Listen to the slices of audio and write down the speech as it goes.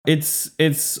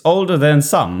It's older than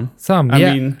some. Some, I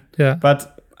yeah. mean, Yeah.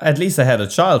 but at least I had a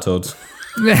childhood.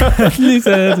 At least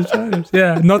I had a child.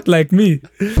 Yeah, not like me.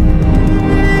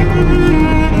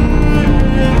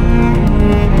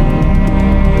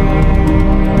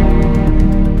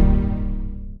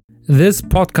 This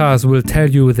podcast will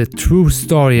tell you the true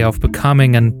story of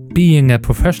becoming and being a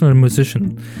professional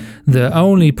musician. The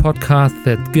only podcast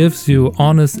that gives you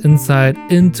honest insight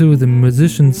into the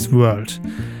musician's world.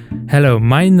 Hello,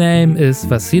 my name is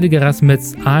Vasily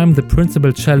Gerasmits. I'm the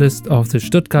principal cellist of the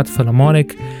Stuttgart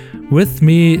Philharmonic. With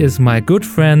me is my good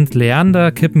friend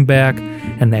Leander Kippenberg,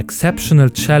 an exceptional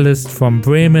cellist from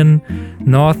Bremen,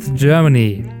 North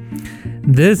Germany.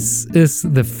 This is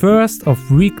the first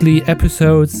of weekly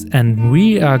episodes, and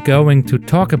we are going to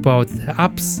talk about the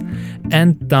ups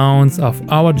and downs of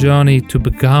our journey to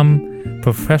become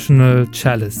professional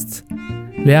cellists.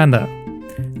 Leander,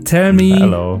 tell me,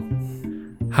 Hello.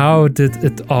 How did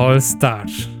it all start?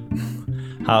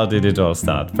 How did it all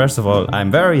start? First of all,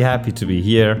 I'm very happy to be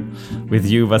here with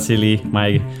you, Vasily,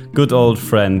 my good old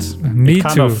friend. Me it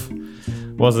kind too. of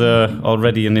was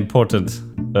already an important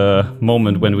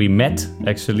moment when we met,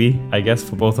 actually, I guess,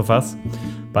 for both of us.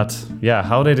 But yeah,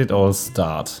 how did it all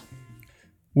start?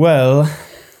 Well,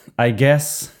 I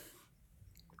guess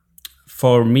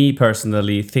for me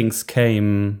personally, things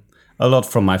came a lot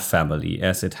from my family,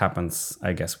 as it happens,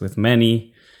 I guess, with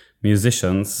many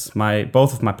musicians.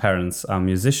 Both of my parents are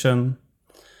musicians,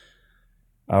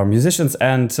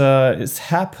 and it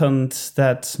happened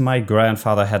that my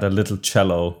grandfather had a little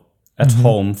cello at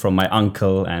home from my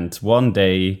uncle, and one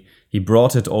day he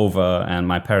brought it over, and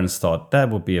my parents thought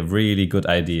that would be a really good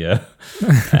idea.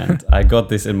 And I got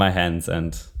this in my hands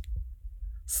and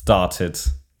started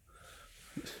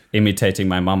imitating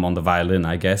my mom on the violin,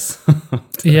 I guess.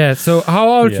 Yeah. So how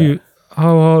old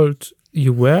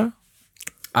you were?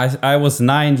 I was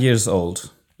 9 years old,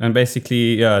 and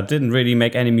basically didn't really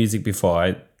make any music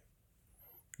before.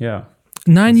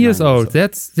 9 years old.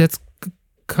 That's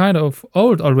kind of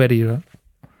old already. Right?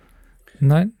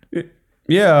 9.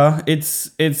 Yeah,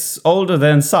 it's older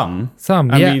than some.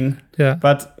 Some. I Yeah. mean, yeah.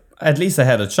 but at least I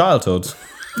had a childhood.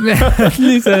 At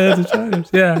least I had a child.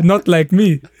 Yeah, not like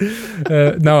me.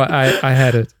 No, I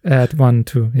had it. I had 1,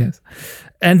 2. Yes.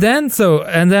 And then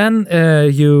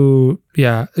you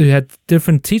had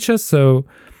different teachers. So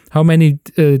how many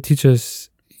teachers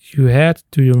you had?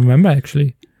 Do you remember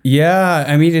actually? Yeah,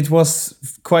 I mean, it was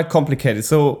quite complicated.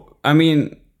 So, I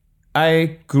mean,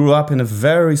 I grew up in a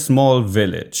very small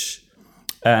village,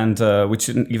 and which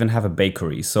didn't even have a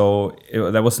bakery. So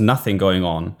there was nothing going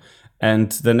on.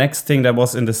 And the next thing that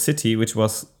was in the city, which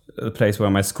was the place where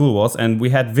my school was, and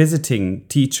we had visiting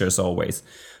teachers always.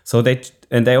 So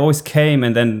they always came,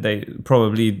 and then they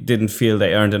probably didn't feel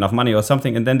they earned enough money or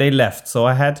something, and then they left. So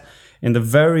I had, in the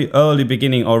very early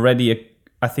beginning already,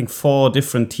 I think 4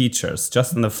 different teachers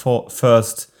just in the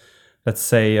first, let's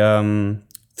say,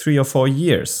 3 or 4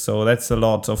 years. So that's a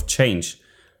lot of change.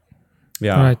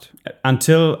 Yeah. Right.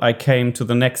 Until I came to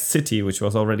the next city, which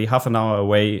was already half an hour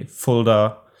away,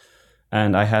 Fulda.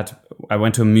 And I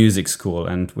went to a music school,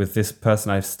 and with this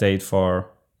person I stayed for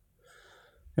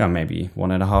maybe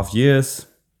 1.5 years.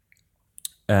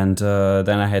 And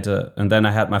then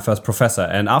I had my first professor.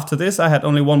 And after this I had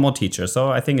only 1 more teacher. So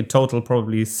I think in total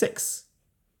probably 6.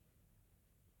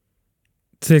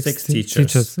 6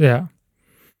 teachers. Yeah.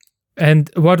 And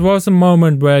what was the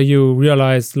moment where you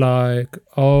realized, like,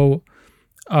 oh,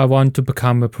 I want to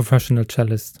become a professional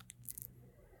cellist?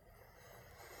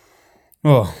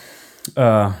 Oh,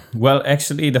 well,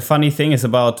 actually, the funny thing is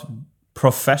about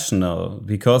professional,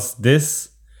 because this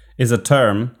is a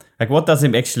term. Like, what does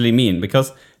it actually mean?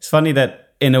 Because it's funny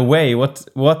that in a way,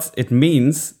 what it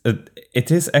means,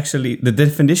 it is actually, the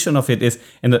definition of it is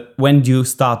when you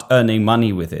start earning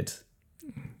money with it.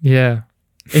 Yeah.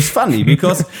 It's funny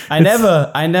because I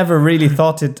never really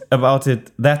thought about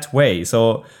it that way.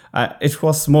 So it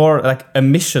was more like a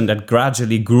mission that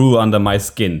gradually grew under my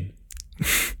skin.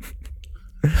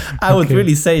 I would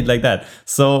really say it like that.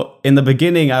 So in the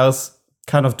beginning, I was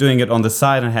kind of doing it on the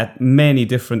side and had many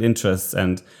different interests,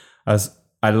 and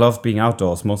I loved being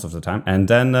outdoors most of the time. And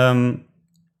then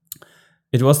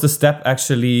it was the step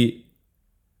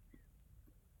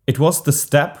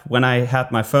when I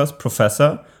had my first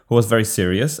professor, who was very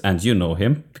serious, and you know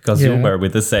him because you were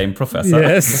with the same professor.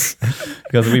 Yes.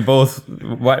 Because we both,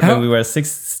 when we were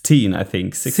 16, I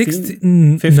think.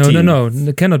 16? 15? No,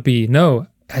 it cannot be. No,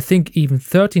 I think even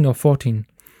 13 or 14.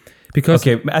 Because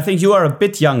okay, I think you are a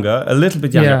bit younger, a little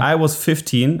bit younger. Yeah. I was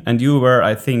 15, and you were,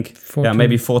 I think, 14.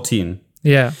 maybe 14.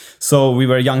 Yeah. So we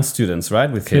were young students,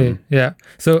 right, with Okay. him. Yeah.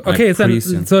 So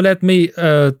so let me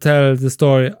tell the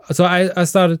story. So I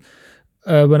started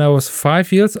when I was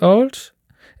 5 years old,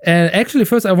 and actually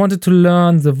first I wanted to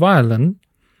learn the violin,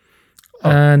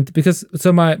 and because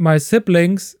my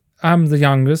siblings, I'm the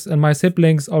youngest, and my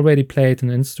siblings already played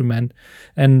an instrument,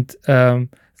 and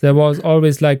there was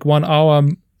always like 1 hour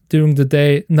during the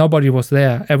day nobody was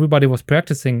there, everybody was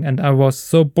practicing, and I was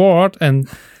so bored, and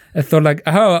I thought like,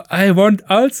 oh, I want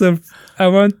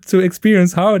to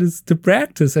experience how it is to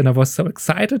practice, and I was so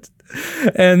excited,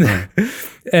 and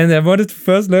and I wanted to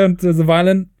first learn the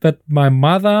violin, but my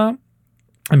mother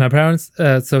and my parents,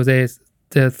 so they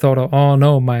thought, oh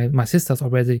no, my sister's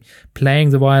already playing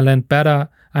the violin better,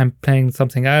 I'm playing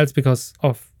something else, because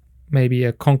of maybe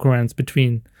a concurrence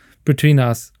between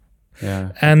us.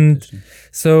 Yeah. And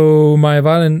so my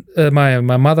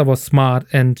mother was smart,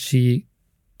 and she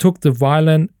took the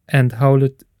violin and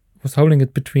was holding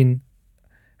it between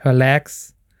her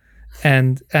legs,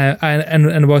 and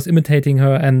was imitating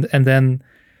her, and then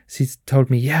she told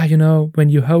me, yeah, when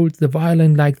you hold the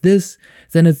violin like this,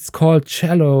 then it's called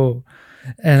cello.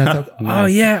 And I thought, nice. Oh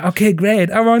yeah, okay,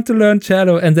 great, I want to learn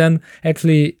cello. And then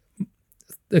actually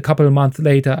a couple of months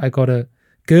later I got a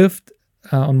gift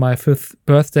on my 5th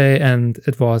birthday, and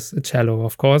it was a cello,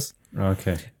 of course.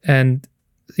 Okay. And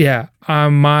yeah,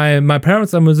 my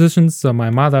parents are musicians, so my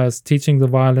mother is teaching the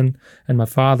violin, and my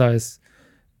father is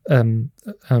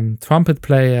trumpet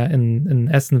player in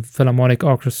Essen Philharmonic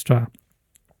Orchestra.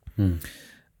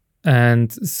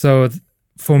 And so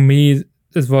for me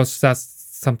it was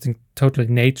just something totally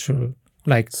natural,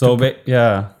 like so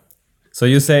so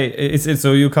you say it's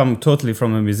so you come totally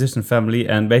from a musician family,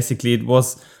 and basically it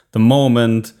was the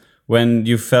moment when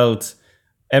you felt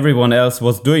everyone else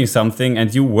was doing something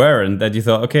and you weren't, that you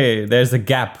thought, okay, there's a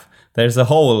gap, there's a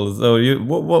hole. So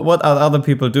what are other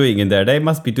people doing in there? They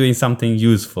must be doing something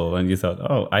useful. And you thought,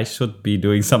 oh, I should be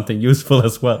doing something useful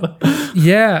as well.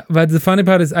 Yeah, but the funny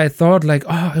part is I thought like,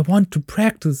 oh, I want to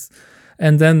practice.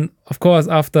 And then, of course,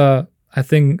 after I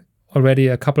think already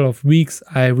a couple of weeks,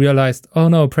 I realized, oh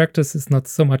no, practice is not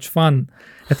so much fun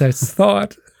as I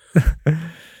thought.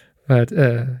 But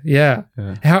yeah.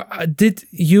 How did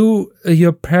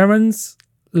your parents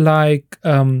like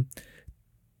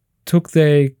took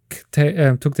their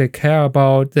care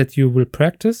about that you will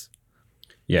practice?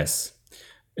 Yes,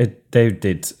 they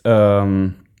did.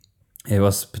 It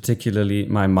was particularly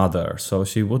my mother, so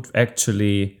she would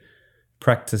actually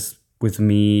practice with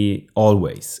me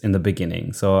always in the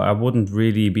beginning. So I wouldn't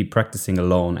really be practicing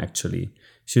alone. Actually,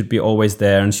 she'd be always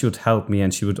there, and she would help me,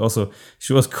 and she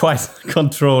was quite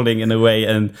controlling in a way,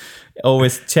 and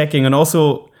always checking, and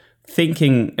also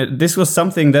thinking. This was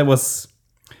something that was,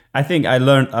 I think I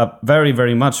learned very,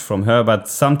 very much from her, but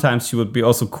sometimes she would be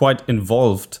also quite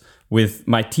involved with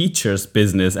my teacher's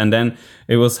business, and then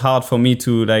it was hard for me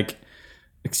to like,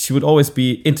 she would always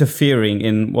be interfering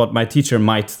in what my teacher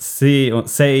might say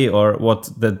or what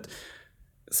that,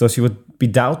 so she would be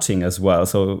doubting as well.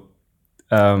 So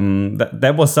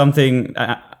that was something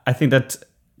I think that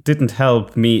didn't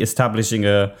help me establishing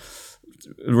a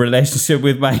relationship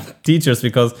with my teachers,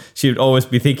 because she would always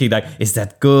be thinking like, is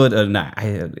that good, or nah,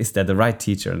 is that the right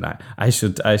teacher? Nah, I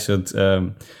should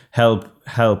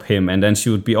help him. And then she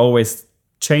would be always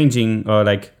changing or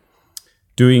like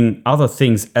doing other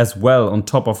things as well on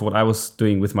top of what I was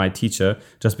doing with my teacher,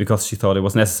 just because she thought it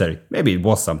was necessary. Maybe it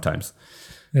was sometimes.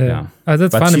 Yeah.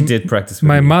 That's but funny. She did practice with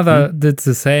my me. Mother did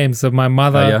the same. So my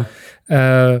mother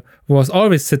was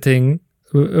always sitting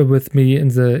with me in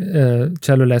the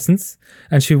cello lessons,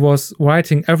 and she was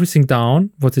writing everything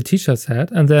down what the teacher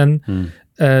said, and then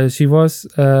she was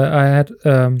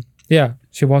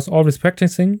she was always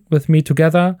practicing with me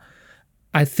together,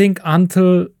 I think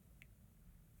until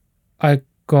I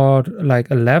got like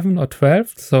 11 or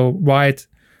 12. So right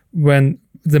when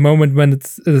the moment when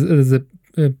it's the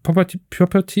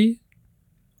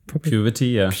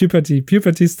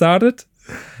puberty started.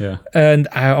 Yeah. And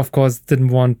I, of course, didn't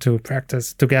want to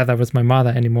practice together with my mother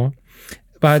anymore.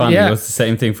 But Funny, yeah, it was the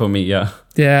same thing for me. Yeah.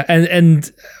 Yeah,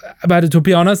 and but to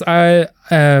be honest, I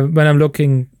when I'm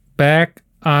looking back,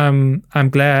 I'm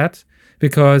glad,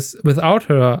 because without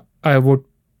her, I would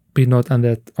be not on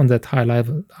that high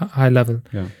level.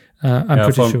 Yeah.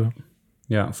 I'm pretty sure.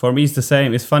 Yeah, for me it's the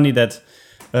same. It's funny that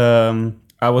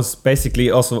I was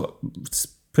basically also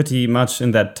pretty much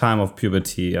in that time of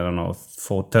puberty, I don't know,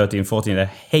 13, 14, I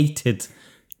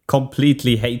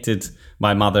completely hated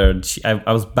my mother.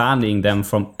 I was banning them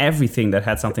from everything that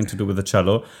had something to do with the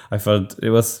cello. I felt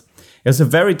it was a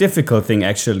very difficult thing,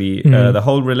 actually. The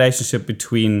whole relationship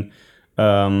between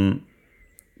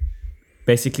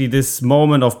basically this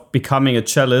moment of becoming a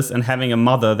cellist and having a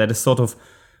mother that is sort of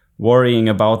worrying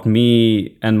about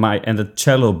me and the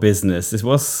cello business. It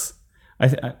was,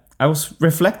 I was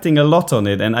reflecting a lot on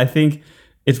it, and I think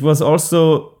it was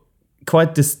also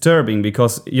quite disturbing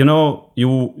because you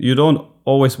don't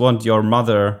always want your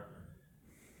mother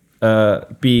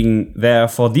being there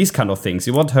for these kind of things.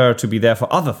 You want her to be there for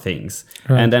other things,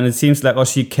 right. And then it seems like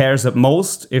she cares at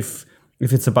most if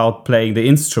it's about playing the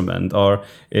instrument or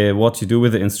what you do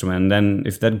with the instrument. And then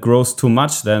if that grows too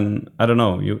much, then I don't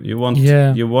know. You want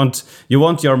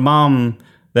your mom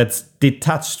that's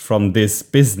detached from this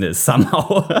business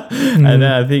somehow. And then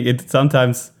I think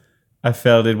sometimes I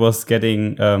felt it was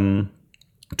getting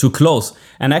too close.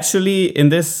 And actually in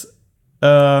this,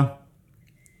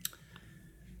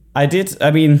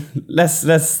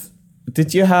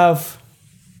 did you have...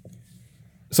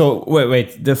 So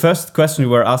wait. The first question we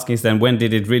were asking is then, when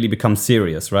did it really become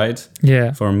serious, right?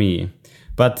 Yeah. For me.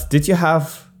 But did you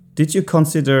have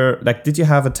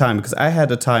a time? Because I had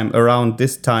a time around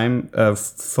this time of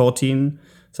 14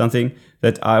 something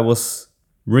that I was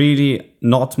really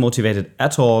not motivated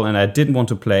at all, and I didn't want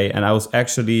to play, and I was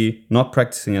actually not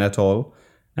practicing it at all,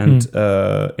 and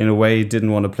in a way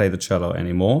didn't want to play the cello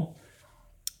anymore.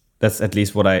 That's at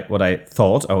least what I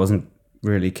thought. I wasn't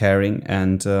really caring,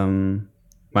 and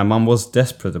my mom was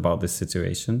desperate about this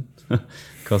situation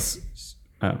because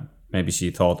maybe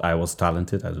she thought I was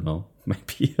talented. I don't know,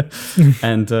 maybe.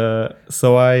 And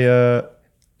so I...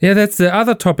 yeah, that's the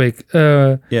other topic.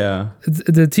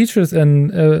 The teachers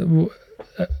and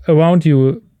around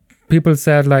you, people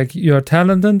said like you're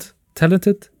talented.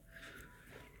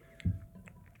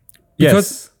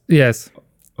 Yes.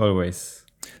 Always.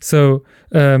 So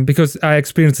because I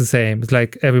experienced the same. It's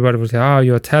like everybody was like, "Oh,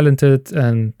 you're talented,"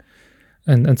 and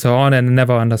so on, and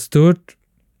never understood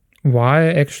why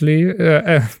actually.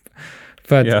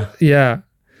 But yeah.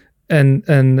 And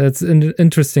it's an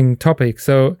interesting topic.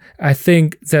 So I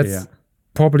think that's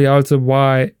probably also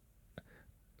why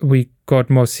we got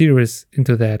more serious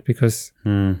into that, because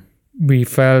we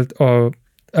felt or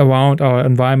around our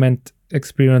environment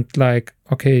experienced like,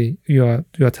 okay, you are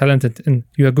talented and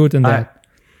you are good in that.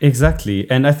 Exactly.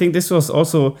 And I think this was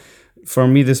also for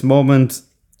me this moment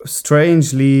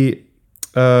strangely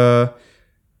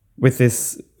with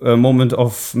this moment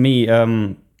of me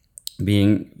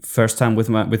being first time with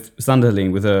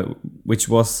Sanderling, which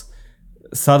was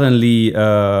suddenly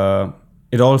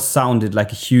it all sounded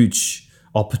like a huge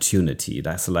opportunity.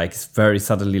 That's like very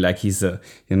suddenly like he's I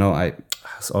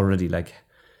was already like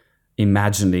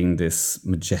imagining this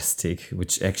majestic,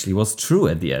 which actually was true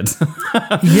at the end.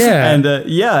 Yeah. And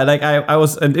like I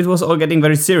was, and it was all getting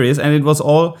very serious, and it was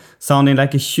all sounding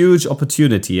like a huge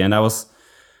opportunity, and I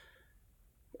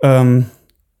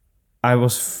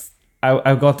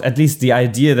got at least the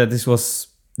idea that this was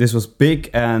big,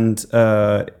 and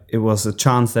it was a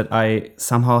chance that I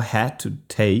somehow had to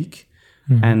take.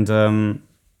 And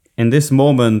in this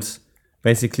moment,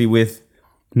 basically with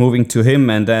moving to him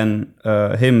and then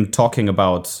him talking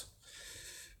about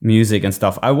music and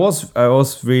stuff, I was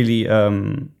really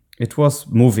it was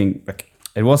moving. Like,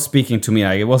 it was speaking to me.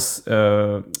 Like, it was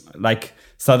like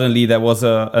suddenly there was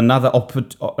another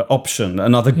option,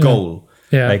 another goal.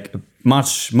 Yeah. Like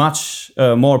much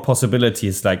more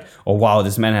possibilities, like, oh wow,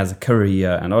 this man has a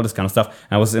career and all this kind of stuff.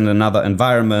 And I was in another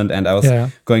environment, and I was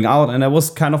going out, and I was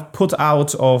kind of put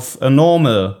out of a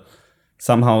normal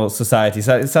somehow society.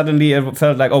 So suddenly it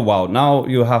felt like, oh wow, now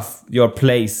you're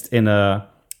placed in a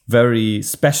very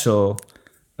special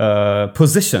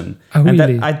position. Oh, and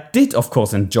really? that I did of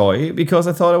course enjoy, because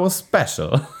I thought it was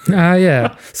special.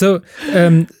 Yeah. So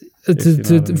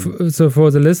so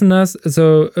for the listeners,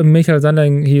 so Michael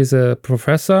Sanderling, he is a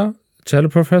cello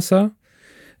professor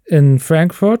in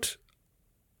Frankfurt,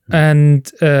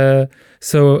 and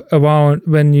so around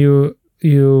when you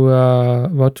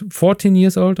 14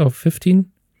 years old or 15?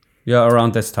 Yeah,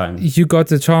 around this time. You got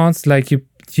the chance, like you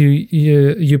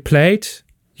played,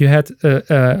 you had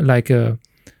an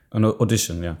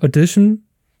audition, yeah. Audition,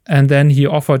 and then he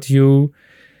offered you.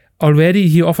 Already,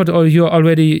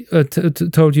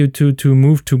 told you to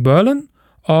move to Berlin,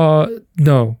 or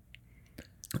no?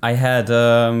 I had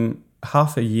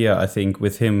half a year, I think,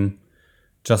 with him,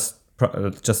 just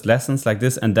lessons like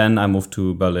this, and then I moved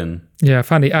to Berlin. Yeah,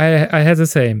 funny. I had the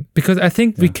same, because I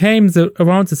think we came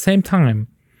around the same time.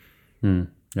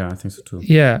 Yeah, I think so too.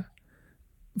 Yeah,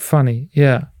 funny.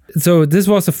 Yeah. So this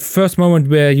was the first moment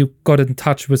where you got in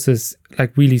touch with this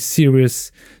like really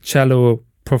serious cello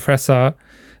professor.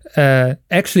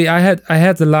 Actually, I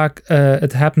had the luck.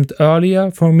 It happened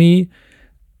earlier for me.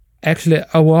 Actually,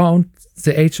 around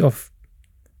the age of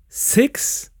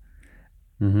 6,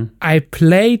 I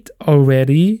played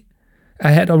already.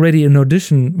 I had already an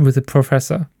audition with a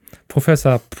Professor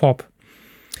Pop.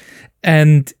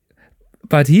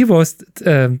 But he was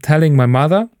telling my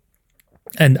mother,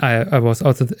 and I was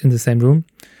also in the same room.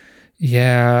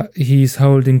 Yeah, he's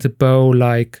holding the bow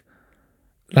like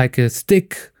a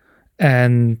stick,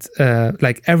 and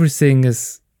like everything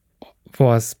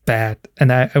was bad.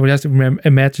 And I was just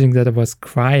imagining that I was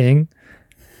crying.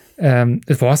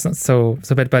 It wasn't so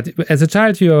bad, but as a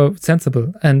child you're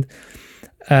sensible, and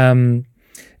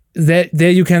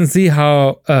there you can see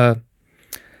how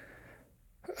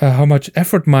much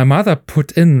effort my mother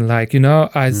put in. Like,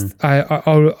 I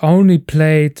only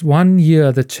played 1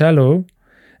 year the cello,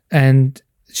 and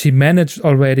she managed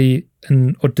already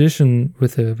an audition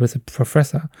with a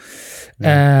professor.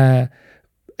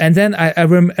 And then I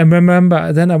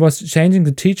remember then I was changing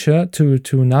the teacher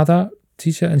to another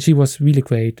teacher, and she was really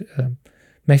great,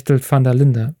 Mechthild van der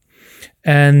Linde.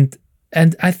 And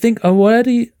I think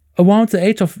already around the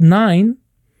age of 9,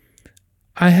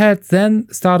 I had then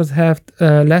started to have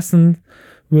lessons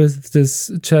with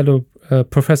this cello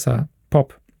Professor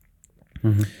Pop.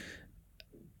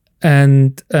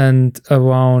 And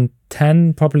around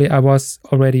 10 probably I was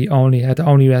had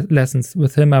only lessons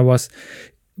with him.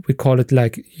 We call it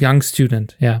like young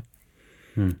student, yeah.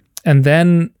 And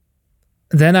then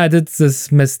I did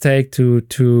this mistake to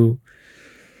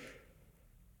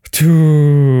go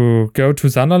to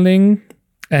Sanderling.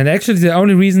 And actually, the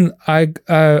only reason I got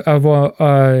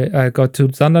to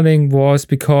Sanderling was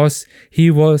because he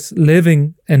was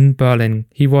living in Berlin.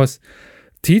 He was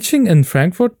teaching in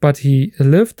Frankfurt, but he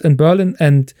lived in Berlin,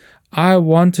 and I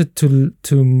wanted to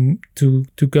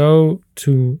go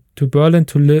to Berlin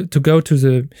to go to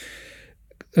the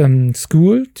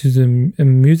school, to the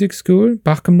music school,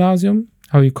 Bach-Gymnasium.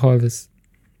 How you call this?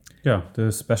 Yeah,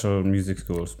 the special music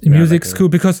schools. Music school,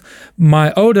 because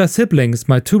my older siblings,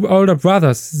 my 2 older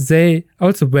brothers, they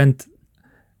also went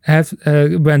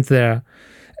there.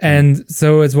 And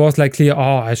so it was like clear,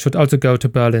 I should also go to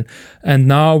Berlin. And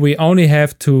now we only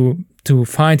have to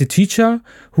find a teacher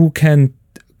who can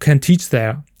teach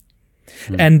there.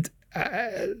 And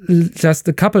just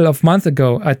a couple of months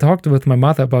ago, I talked with my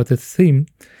mother about this theme,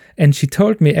 and she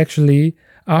told me actually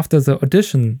after the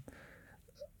audition,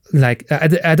 like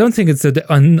I don't think it's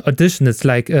an audition. It's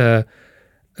like a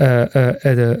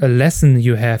lesson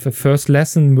you have, a first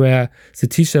lesson where the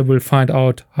teacher will find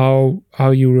out how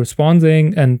you're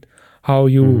responding and how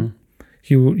you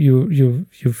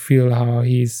feel how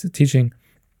he's teaching.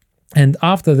 And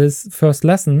after this first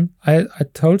lesson, I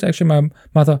told actually my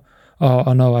mother,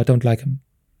 oh no, I don't like him.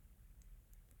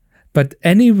 But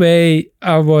anyway,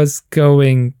 I was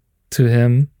going to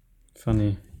him.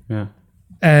 Funny, yeah.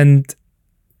 And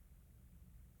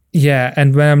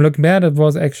when I'm looking back, it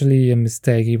was actually a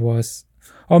mistake. He was,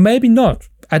 or maybe not.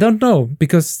 I don't know,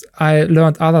 because I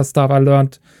learned other stuff. I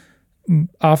learned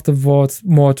afterwards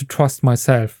more to trust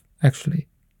myself, actually,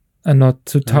 and not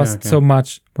to trust so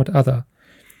much what other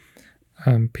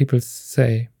people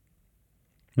say.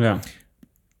 Yeah.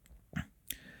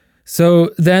 So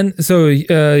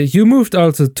you moved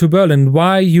also to Berlin.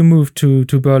 Why you moved to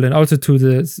Berlin? Also to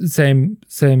the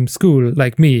same school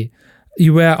like me.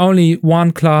 You were only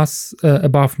 1 class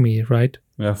above me, right?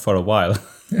 Yeah, for a while.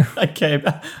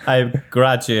 I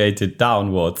graduated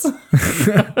downwards.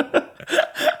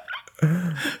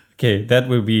 Okay, that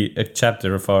will be a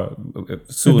chapter for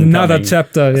soon. Another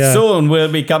chapter, yeah. Soon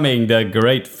will be coming the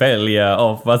great failure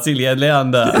of Vasily and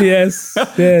Leander. Yes.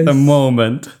 The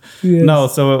moment. Yes. No,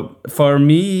 so for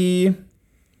me,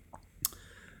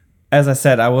 as I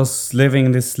said, I was living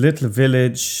in this little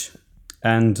village,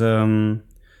 and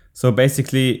so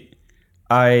basically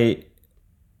I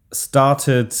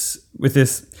started with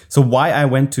this. So why I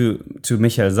went to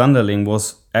Michael Sanderling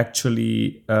was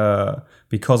actually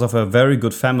because of a very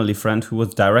good family friend who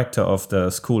was director of the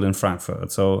school in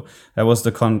Frankfurt. So that was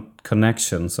the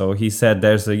connection. So he said,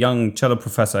 there's a young cello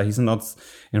professor. He's not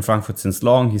in Frankfurt since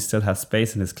long. He still has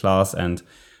space in his class, and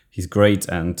he's great.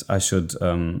 And I should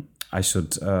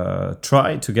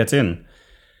try to get in.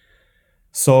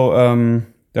 So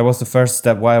that was the first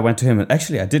step why I went to him. And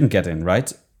actually, I didn't get in,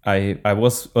 right? I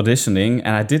was auditioning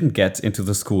and I didn't get into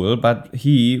the school, but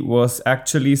he was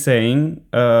actually saying,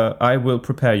 I will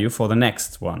prepare you for the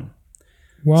next one.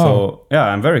 Wow. So yeah,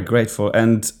 I'm very grateful.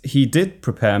 And he did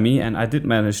prepare me, and I did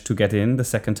manage to get in the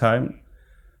second time.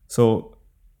 So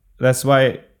that's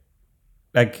why,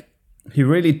 like, he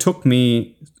really took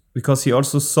me, because he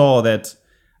also saw that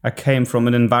I came from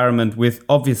an environment with,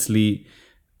 obviously,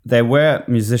 they were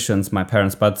musicians, my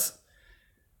parents, but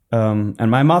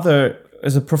and my mother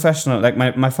as a professional, like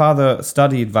my father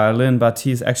studied violin, but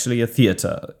he's actually a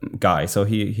theater guy. So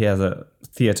he has a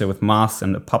theater with masks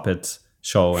and a puppet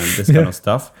show and this kind of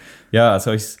stuff. Yeah,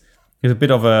 so he's a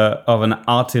bit of an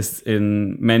artist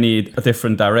in many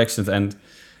different directions. And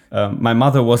my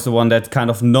mother was the one that kind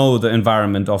of know the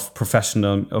environment of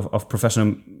professional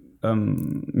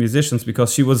musicians,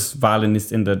 because she was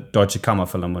violinist in the Deutsche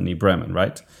Kammerphilharmonie Bremen,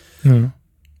 right? Mm.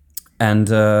 And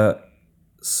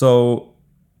so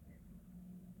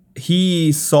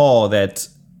he saw that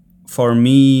for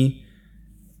me.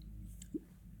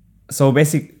 So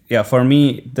for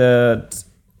me, that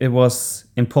it was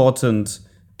important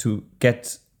to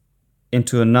get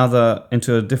into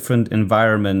a different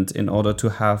environment in order to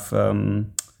have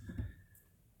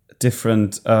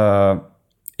different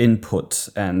input.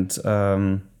 And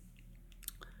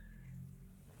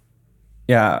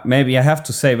maybe I have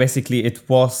to say, basically, it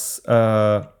was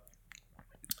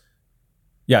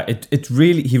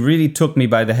he really took me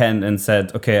by the hand and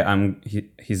said, okay,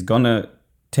 he's gonna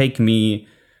take me,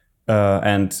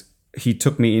 and he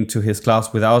took me into his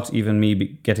class without even me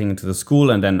getting into the school.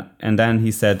 And then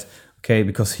he said, okay,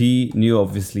 because he knew,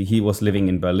 obviously, he was living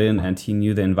in Berlin and he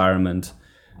knew the environment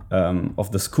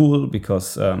of the school,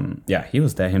 because he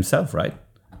was there himself, right?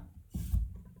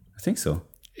 I think so.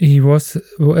 He was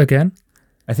again?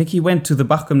 I think he went to the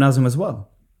Bach Gymnasium as well.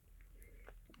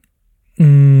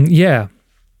 Yeah.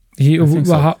 I think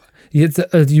so.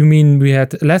 You mean we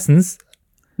had lessons?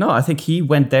 No, I think he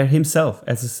went there himself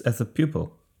as a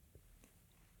pupil.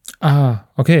 Ah,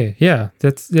 okay, yeah,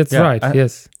 that's right.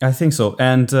 Yes, I think so.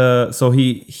 And so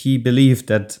he believed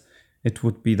that it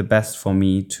would be the best for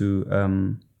me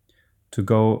to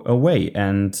go away.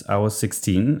 And I was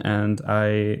 16, and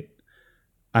I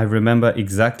remember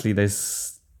exactly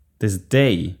this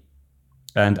day,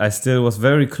 and I still was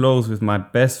very close with my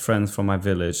best friends from my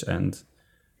village, and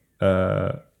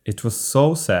it was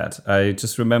so sad. I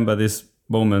just remember this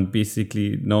moment,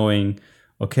 basically knowing,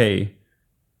 okay,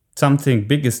 something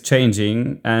big is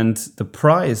changing, and the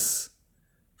price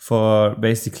for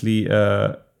basically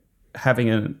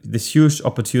having this huge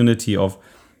opportunity of,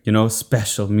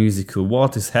 special musical,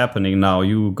 what is happening now?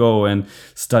 You go and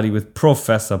study with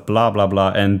professor blah blah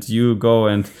blah, and you go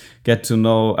and get to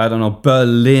know, I don't know,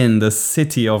 Berlin, the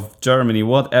city of Germany,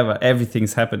 whatever,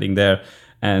 everything's happening there.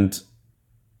 And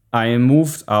I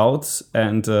moved out,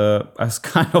 and I was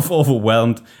kind of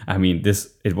overwhelmed. I mean,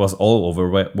 it was all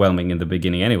overwhelming in the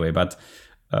beginning anyway, but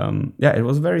it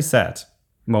was a very sad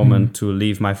moment to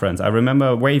leave my friends. I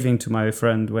remember waving to my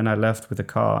friend when I left with the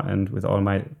car and with all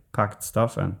my packed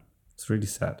stuff, and it's really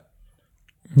sad.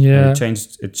 Yeah, and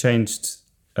it changed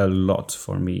a lot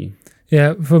for me.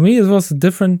 Yeah, for me it was a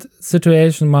different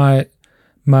situation.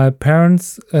 My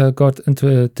parents got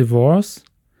into a divorce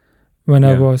when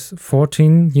I was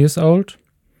 14 years old,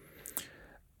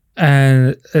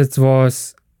 and it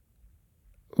was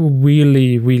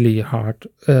really, really hard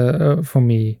for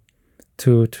me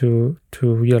to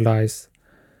realize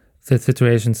the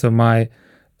situation. So my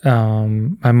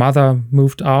mother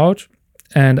moved out,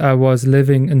 and I was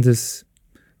living in this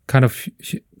kind of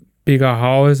bigger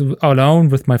house alone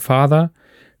with my father,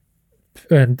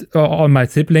 and all my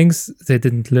siblings, they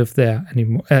didn't live there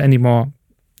anymore.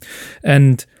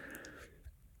 And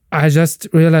I just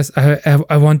realized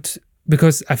I want,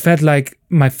 because I felt like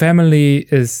my family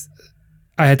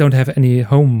I don't have any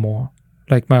home more.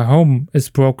 Like my home is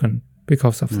broken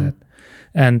because of that.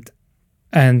 And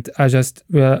I just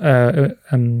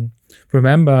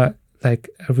remember, like,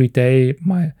 every day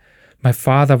my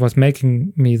father was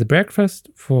making me the breakfast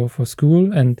for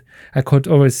school, and I could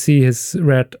always see his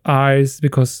red eyes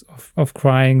because of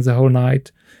crying the whole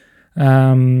night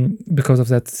because of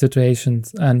that situation.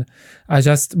 And I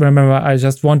just remember I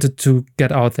just wanted to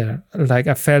get out there. Like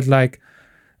I felt like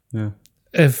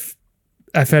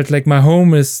my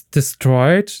home is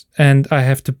destroyed and I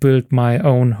have to build my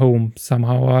own home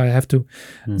somehow. I have to.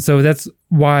 So that's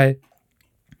why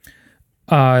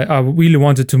I really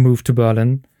wanted to move to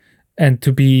Berlin and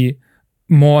to be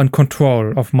more in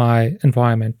control of my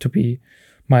environment, to be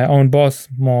my own boss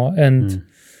more. And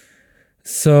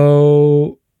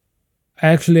so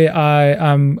actually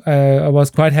I was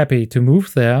quite happy to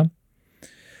move there.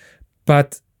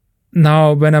 But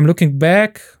now when I'm looking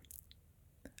back,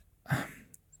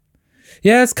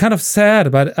 yeah, it's kind of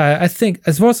sad, but I think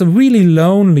it was a really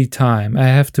lonely time, I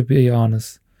have to be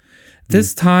honest.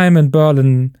 This time in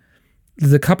Berlin,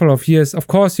 the couple of years, of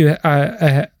course,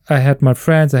 I had my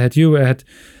friends, I had you, I had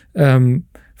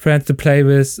friends to play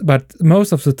with, but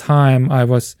most of the time I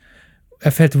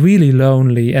felt really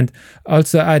lonely. And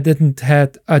also I didn't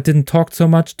talk so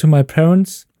much to my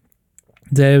parents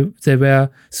they were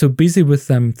so busy with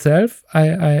themselves,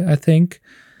 I think,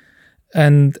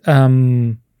 and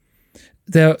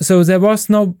there was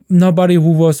nobody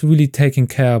who was really taking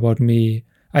care about me.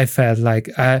 I felt like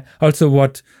I also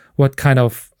what kind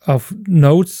of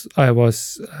notes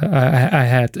I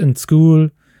had in school.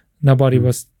 Nobody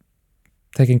was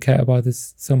taking care about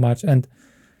this so much, and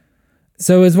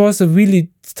so it was a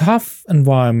really tough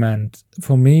environment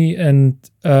for me, and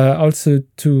also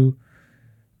to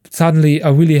suddenly I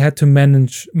really had to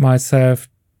manage myself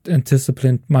and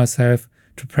discipline myself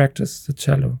to practice the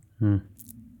cello.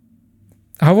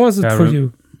 How was it for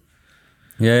you?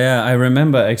 Yeah, I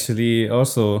remember actually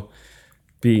also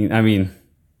being, I mean,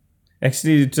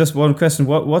 actually just one question.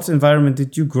 What environment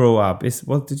did you grow up?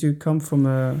 Did you come from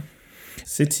a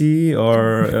city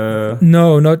or?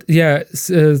 No, not, yeah.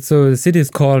 So the city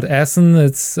is called Essen.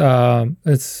 It's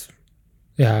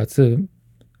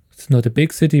not a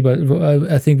big city, but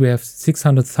I think we have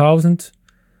 600,000,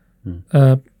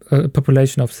 a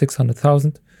population of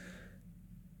 600,000.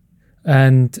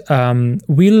 And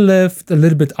we lived a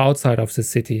little bit outside of the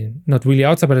city, not really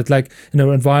outside, but it's like in an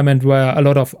environment where a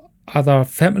lot of other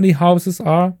family houses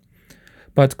are.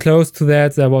 But close to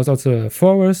that, there was also a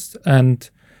forest. And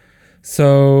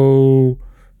so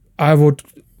I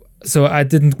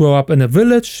didn't grow up in a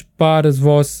village, but it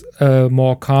was a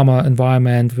more calmer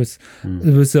environment with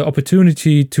the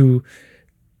opportunity to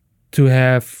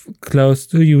have close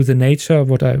to you the nature,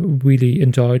 what I really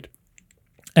enjoyed.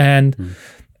 And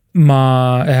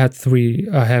I have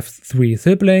three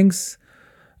siblings,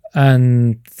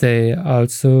 and they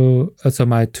also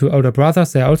my two older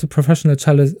brothers, they're also professional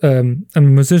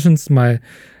musicians. My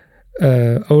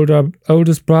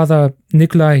oldest brother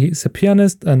Nikolai, he's a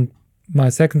pianist, and my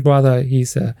second brother,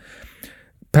 he's a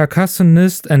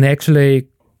percussionist, and actually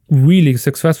really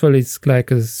successful. He's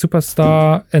like a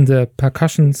superstar in the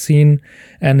percussion scene,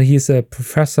 and he's a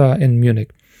professor in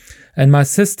Munich. And my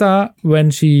sister,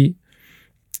 when she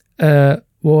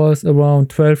was around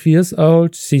 12 years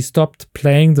old, she stopped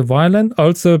playing the violin,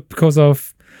 also because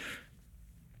of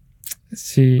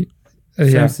the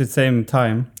same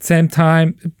time.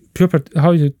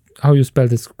 How you spell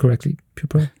this correctly?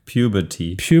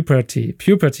 Puberty.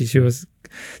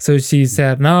 She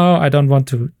said, no, I don't want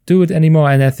to do it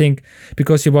anymore. And I think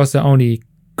because she was the only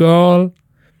girl,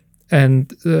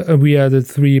 and we are the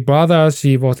three brothers,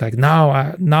 she was like, now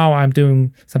I'm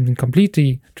doing something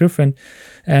completely different.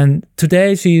 And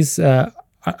today she's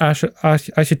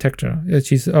architecture.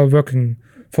 She's working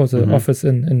for the office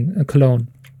in Cologne.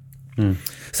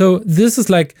 So this is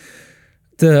like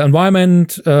the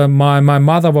environment. My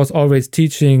mother was always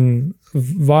teaching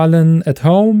violin at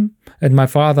home, and my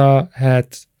father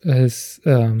had his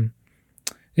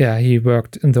he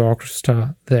worked in the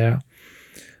orchestra there.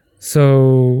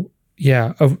 So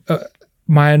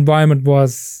my environment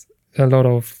was a lot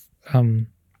of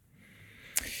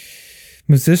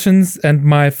musicians, and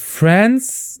my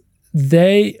friends,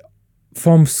 they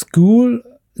from school,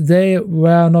 they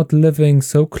were not living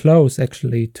so close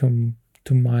actually to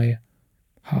my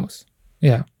house.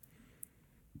 Yeah,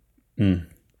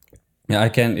 I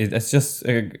can. It's just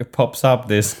it pops up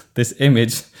this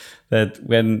image that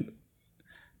when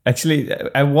actually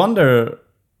I wonder.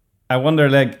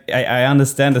 Like I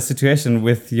understand the situation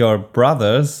with your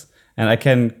brothers, and I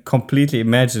can completely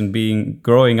imagine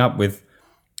growing up with,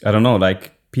 I don't know,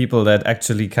 like people that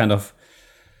actually kind of,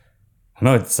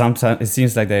 sometimes it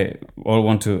seems like they all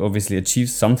want to obviously achieve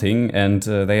something, and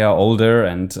they are older,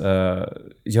 and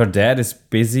your dad is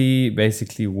busy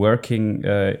basically working,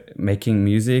 making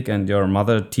music, and your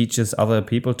mother teaches other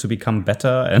people to become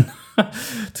better and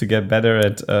to get better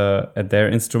at their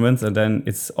instruments, and then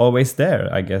it's always there,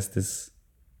 I guess,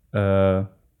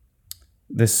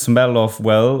 this smell of,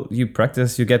 well, you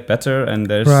practice, you get better, and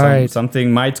there's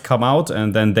something might come out,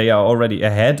 and then they are already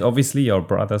ahead. Obviously, your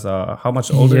brothers are, how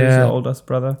much older is your oldest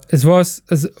brother? It was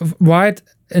right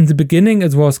in the beginning.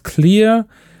 It was clear.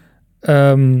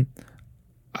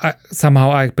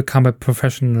 Somehow I become a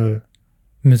professional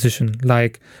musician.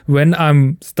 Like when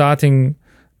I'm starting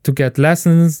to get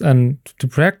lessons and to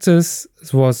practice,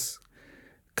 it was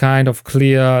kind of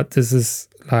clear. This is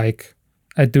like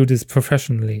I do this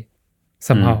professionally.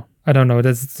 Somehow. I don't know.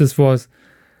 This was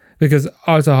because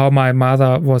also how my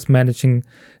mother was managing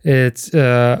it.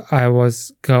 I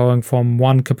was going from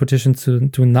one competition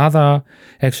to another.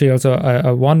 Actually, also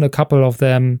I won a couple of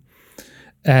them,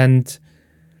 and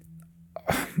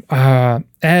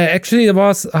actually it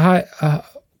was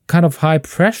kind of high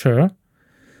pressure.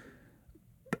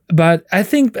 But I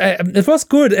think it was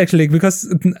good actually,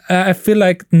 because I feel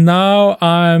like now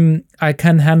I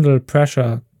can handle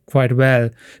pressure quite well,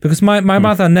 because my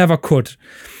mother never could.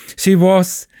 She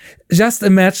was, just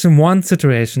imagine one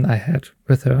situation I had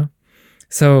with her.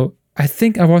 So I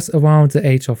think I was around the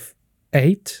age of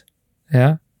 8,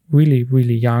 really,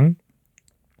 really young.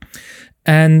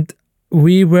 And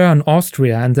we were in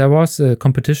Austria, and there was a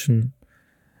competition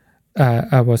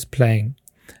I was playing,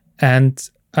 and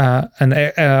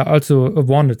I also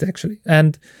won it actually.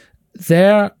 And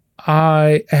there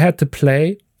I had to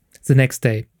play the next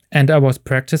day, and I was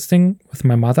practicing with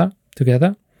my mother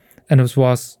together, and it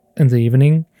was in the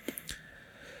evening,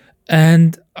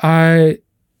 and I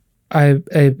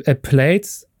played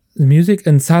the music,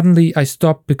 and suddenly I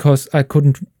stopped because I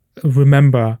couldn't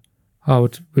remember how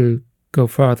it will go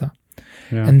further.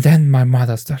 Yeah. And then my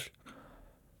mother started,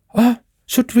 "Oh,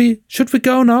 should we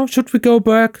go now? Should we go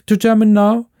back to Germany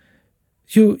now?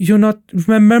 You're not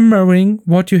remembering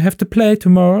what you have to play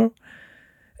tomorrow."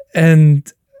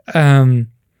 And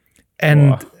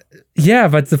yeah,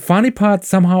 but the funny part,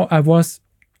 somehow I was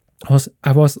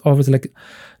always like,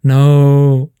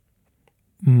 "No,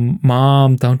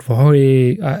 Mom, don't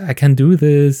worry, I can do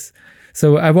this."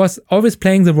 So I was always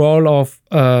playing the role of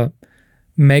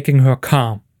making her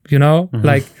calm,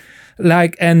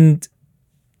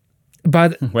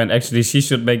 but when actually she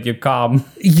should make you calm.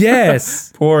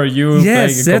 Yes. Poor you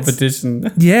playing a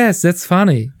competition. Yes, that's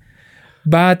funny.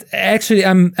 But actually,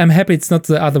 I'm happy it's not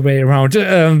the other way around.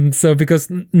 So because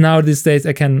now these days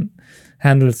I can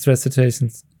handle stress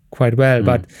situations quite well.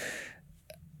 But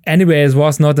anyway, it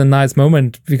was not a nice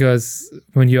moment, because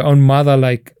when your own mother,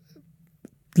 like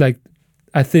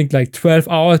I think like 12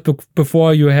 hours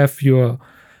before you have your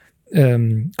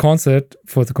concert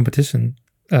for the competition,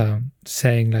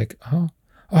 saying like, oh,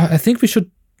 I think we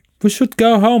should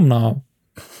go home now.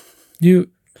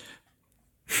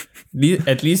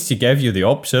 At least she gave you the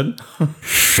option.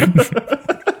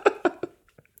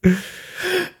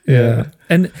 Yeah.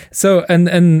 And so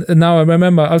and now I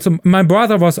remember also my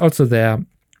brother was also there.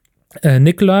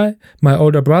 Nikolai, my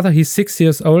older brother, he's 6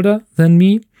 years older than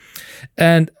me.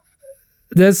 And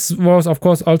this was, of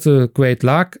course, also great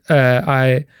luck.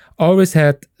 I always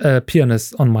had a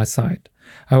pianist on my side.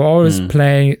 I always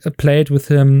played with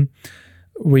him.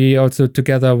 We also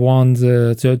together won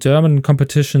the German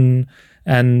competition,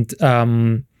 and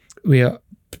we are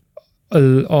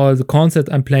all the concert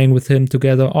I'm playing with him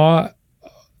together, or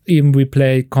even we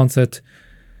play concert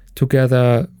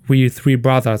together. We 3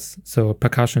 brothers, so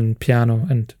percussion, piano,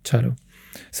 and cello.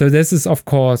 So this is, of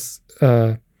course,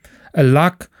 a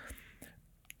luck.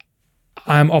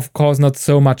 I'm, of course, not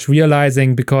so much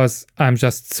realizing, because I'm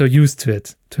just so used to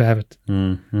it, to have it.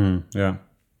 Yeah.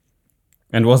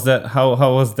 And was that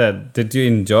how was that? Did you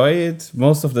enjoy it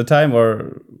most of the time,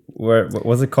 or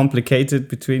was it complicated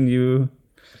between you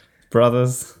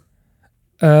brothers?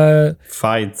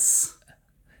 Fights?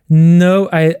 No,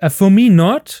 for me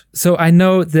not. So I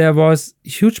know there was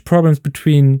huge problems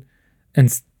between,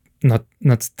 and not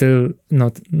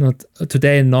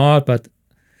today, but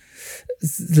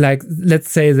like,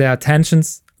 let's say there are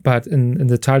tensions, but in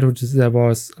the childhood there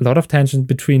was a lot of tension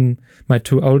between my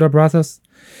 2 older brothers,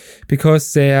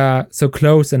 because they are so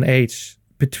close in age,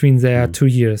 between their 2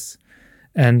 years.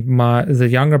 And the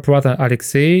younger brother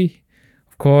Alexei,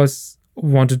 of course,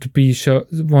 wanted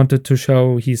to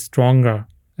show he's stronger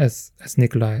as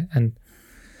Nikolai, and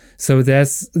so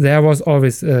there was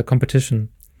always a competition.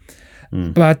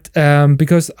 But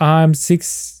because I'm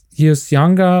 6 years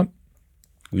younger,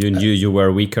 you knew you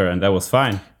were weaker, and that was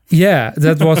fine. Yeah,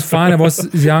 that was fine. I was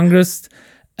the youngest,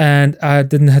 and I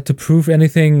didn't have to prove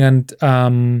anything. And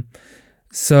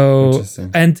so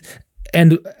and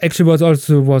actually, what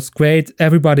also was great,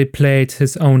 everybody played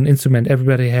his own instrument.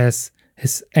 Everybody has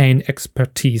his own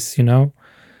expertise,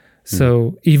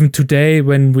 So even today,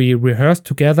 when we rehearse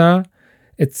together,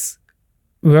 it's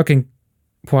working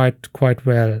quite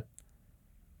well.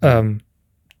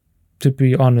 To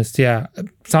be honest, yeah.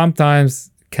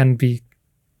 Sometimes can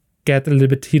get a little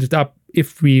bit heated up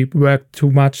if we work too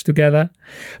much together,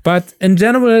 but in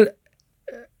general,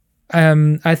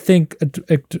 I think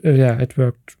it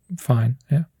worked fine.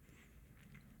 Yeah.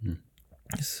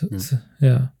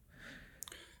 Yeah.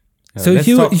 So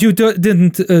you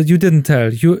didn't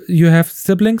tell you have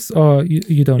siblings, or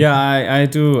you don't? Yeah, I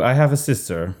do. I have a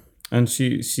sister, and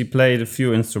she played a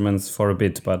few instruments for a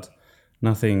bit, but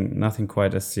nothing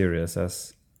quite as serious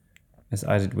as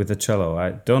I did with the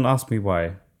cello. Don't ask me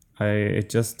why. It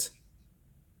just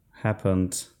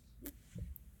happened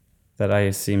that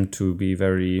I seem to be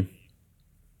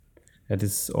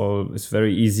it's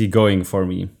very easy going for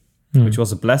me, which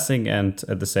was a blessing, and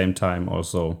at the same time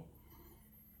also,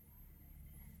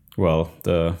 well,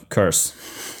 the curse,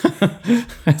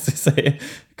 as they say,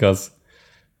 because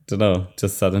I don't know,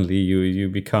 just suddenly you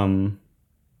become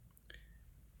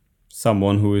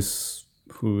someone who is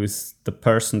the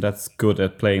person that's good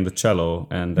at playing the cello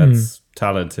and that's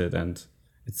talented, and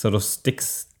it sort of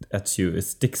sticks at you. It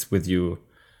sticks with you.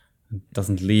 It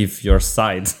doesn't leave your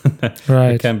side.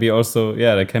 Right. It can be also,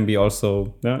 it can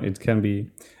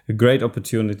be a great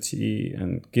opportunity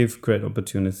and give great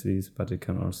opportunities, but it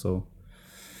can also,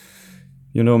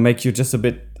 make you just a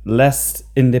bit less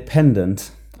independent.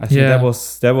 I think that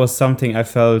was something I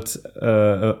felt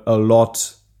a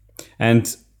lot.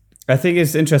 And I think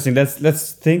it's interesting.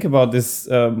 Let's think about this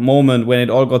moment when it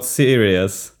all got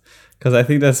serious, because I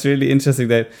think that's really interesting.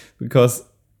 Because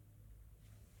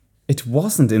it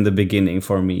wasn't in the beginning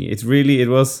for me. It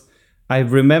was. I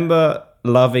remember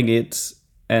loving it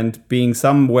and being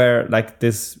somewhere like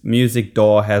this music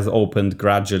door has opened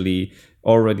gradually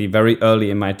already very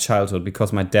early in my childhood,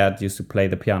 because my dad used to play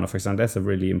the piano, for example. That's a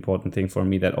really important thing for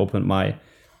me that opened my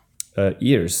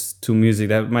ears to music.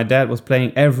 That my dad was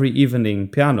playing every evening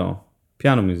piano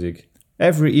music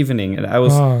every evening, and I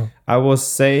was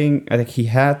saying I think he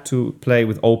had to play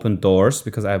with open doors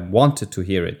because I wanted to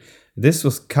hear it. This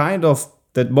was kind of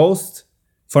the most,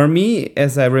 for me,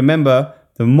 as I remember,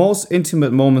 the most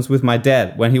intimate moments with my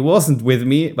dad, when he wasn't with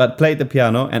me but played the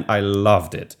piano, and I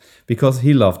loved it because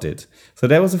he loved it. So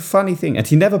that was a funny thing, and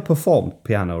he never performed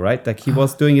piano, right? Like he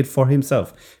was doing it for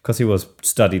himself because he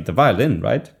studied the violin,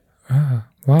 right?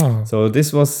 Wow. So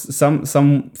this was some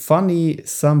funny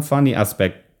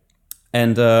aspect,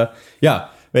 and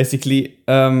basically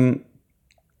when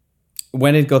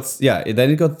it got then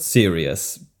it got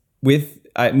serious with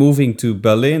moving to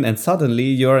Berlin, and suddenly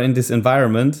you're in this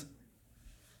environment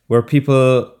where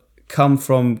people come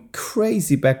from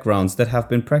crazy backgrounds that have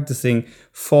been practicing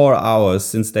 4 hours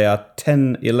since they are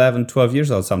 10, 11, 12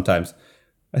 years old sometimes.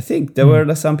 I think there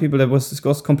were some people that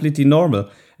was completely normal.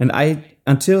 And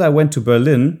until I went to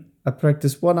Berlin, I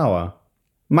practiced 1 hour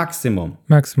maximum.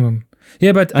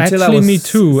 Yeah, but until actually me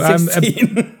too.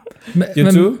 16.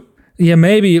 You too? Yeah,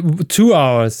 maybe 2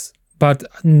 hours, but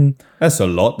that's a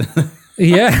lot.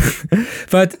 Yeah,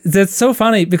 but that's so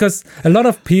funny because a lot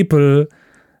of people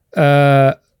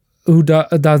who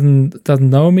doesn't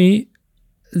know me,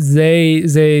 they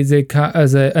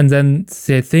and then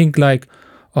they think like,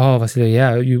 oh, Vasily,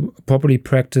 yeah, you probably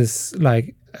practice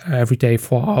like every day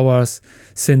 4 hours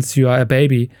since you are a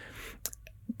baby.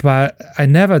 But I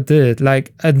never did.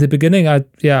 Like at the beginning,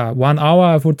 1 hour,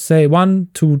 I would say 1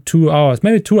 to 2 hours,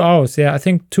 maybe 2 hours. Yeah, I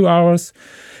think 2 hours.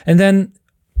 And then,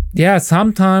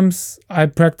 sometimes I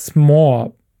practice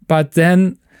more. But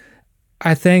then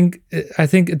I think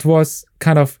it was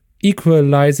kind of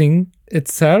equalizing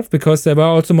itself, because there were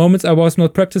also moments I was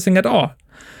not practicing at all.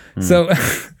 So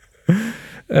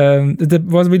it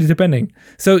was really depending.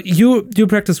 So you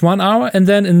practice 1 hour, and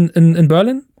then in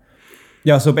Berlin?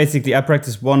 Yeah, so basically I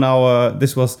practiced 1 hour.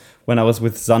 This was when I was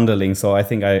with Sanderling, so I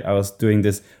think I was doing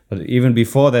this. But even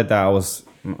before that, I was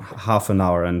half an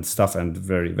hour and stuff, and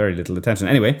very, very little attention.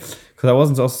 Anyway, because I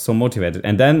wasn't also so motivated.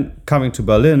 And then coming to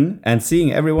Berlin and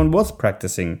seeing everyone was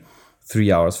practicing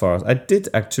 3 hours, 4 hours. I did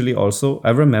actually also, I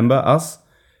remember us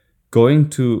going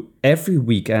to every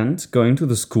weekend, going to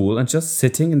the school and just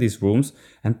sitting in these rooms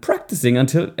and practicing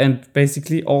and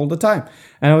basically all the time.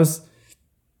 And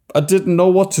I didn't know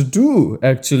what to do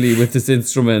actually with this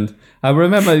instrument. I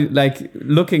remember like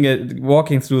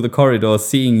walking through the corridor,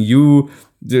 seeing you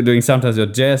doing sometimes your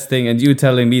jazz thing, and you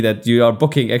telling me that you are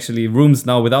booking actually rooms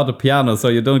now without a piano so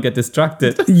you don't get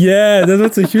distracted. Yeah, that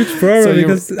was a huge problem.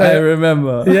 Because I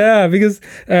remember. Yeah, because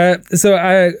so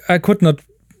I could not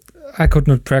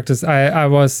practice. I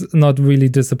was not really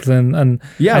disciplined, and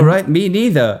right. Me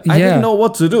neither. I didn't know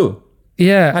what to do.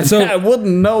 Yeah, so I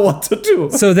wouldn't know what to do.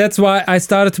 So that's why I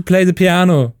started to play the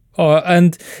piano.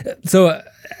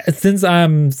 Since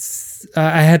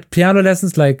I had piano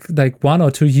lessons like 1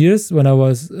 or 2 years when I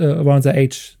was around the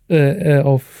age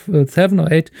of 7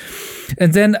 or 8,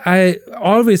 and then I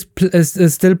always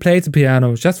still played the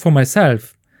piano just for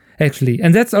myself, actually.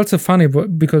 And that's also funny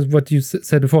because what you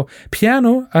said before,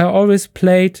 piano I always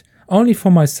played only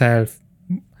for myself,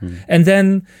 and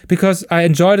then because I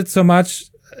enjoyed it so much,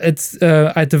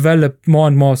 I developed more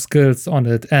and more skills on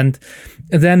it. And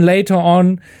then later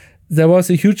on, there was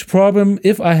a huge problem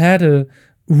if I had a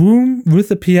room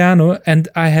with a piano and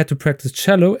I had to practice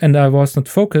cello and I was not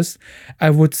focused, I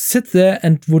would sit there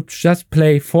and would just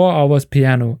play 4 hours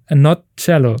piano and not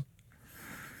cello.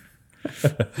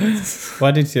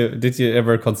 Why did you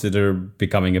ever consider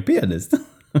becoming a pianist?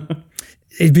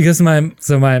 Because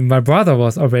my brother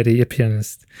was already a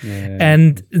pianist. Yeah.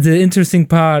 And the interesting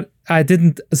part I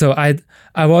didn't. So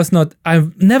I was not.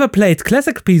 I've never played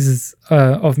classic pieces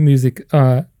of music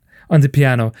on the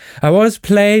piano. I always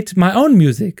played my own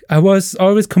music. I was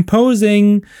always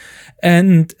composing,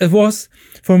 and it was,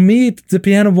 for me, the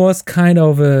piano was kind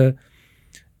of a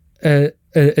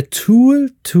tool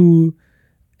to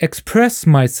express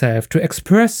myself, to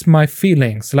express my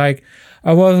feelings. Like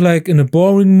I was like in a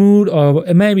boring mood, or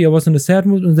maybe I was in a sad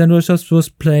mood, and then I just was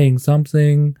playing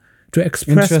something to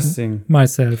express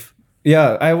myself.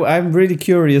 Yeah, I'm really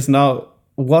curious now.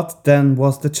 What then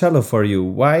was the cello for you?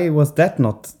 Why was that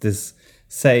not this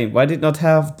same? Why did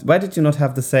you not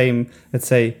have the same, let's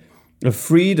say,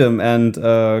 freedom and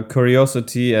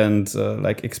curiosity and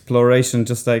like exploration?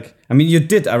 Just like, I mean, you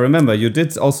did. I remember you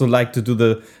did also like to do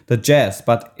the jazz,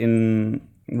 but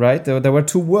there were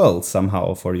two worlds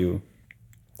somehow for you.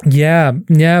 Yeah,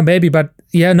 maybe, but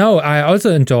yeah, no, I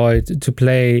also enjoyed to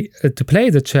play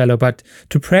the cello, but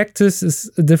to practice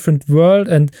is a different world,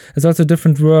 and it's also a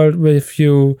different world if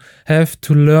you have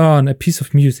to learn a piece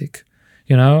of music,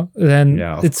 then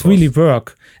it's really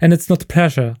work and it's not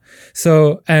pleasure.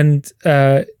 So, and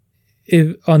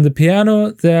if on the piano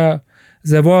there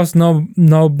was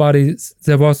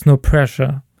there was no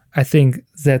pressure. I think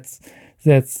that's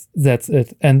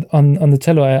it. And on the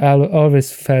cello, I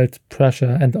always felt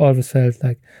pressure and always felt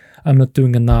like I'm not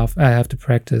doing enough. I have to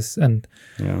practice. And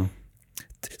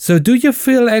so, do you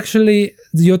feel actually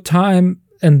your time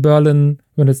in Berlin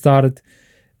when it started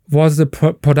was a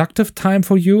productive time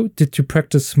for you? Did you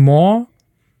practice more?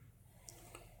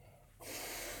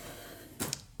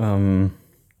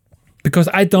 Because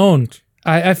I don't.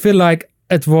 I feel like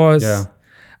it was. Yeah.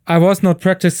 I was not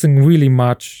practicing really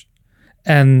much.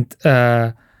 And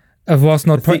it was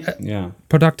not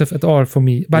productive at all for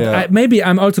me. But maybe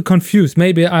I'm also confused.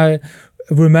 Maybe I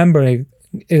remember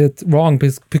it wrong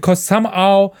because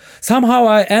somehow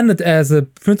I ended as a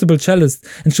principal cellist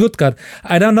in Stuttgart.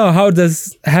 I don't know how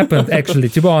this happened actually,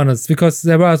 to be honest, because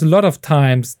there was a lot of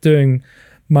times during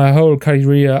my whole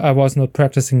career I was not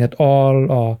practicing at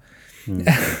all, or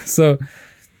so.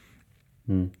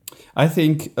 I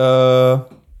think I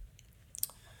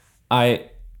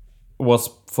was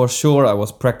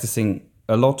practicing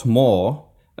a lot more.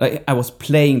 I was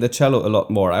playing the cello a lot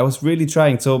more. I was really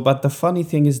trying. But the funny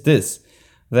thing is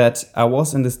that I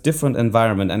was in this different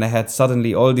environment and I had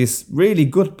suddenly all these really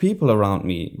good people around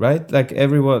me, right? Like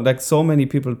everyone, like so many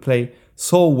people play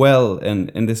so well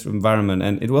in this environment.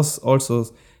 And it was also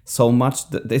so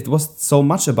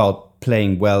much about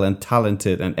playing well and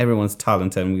talented, and everyone's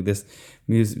talented, and with this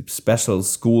music special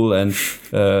school, and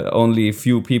only a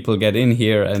few people get in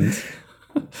here, and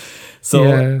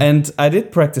and I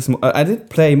did practice more, I did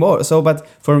play more. But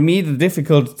for me the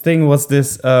difficult thing was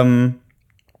this,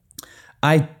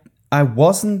 I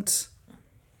wasn't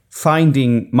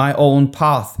finding my own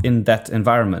path in that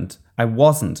environment. I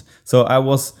wasn't. So I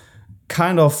was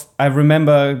I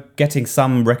remember getting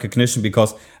some recognition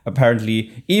because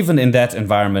apparently even in that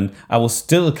environment I was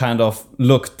still kind of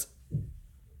looked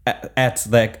at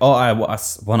like, oh, I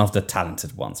was one of the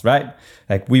talented ones, right?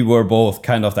 Like we were both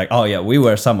kind of like, oh yeah, we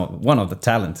were one of the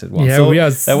talented ones. Yeah, so we are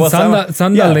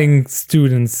Sonderling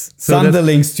students. So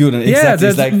Sonderling student, exactly.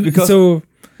 Yeah, like because so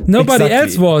nobody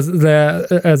else was there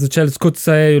as a cellist could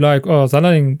say like, oh,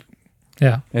 Sonderling.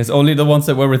 Yeah, it's only the ones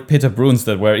that were with Peter Bruns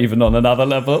that were even on another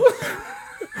level.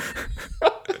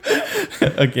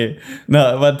 Okay,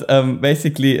 no, but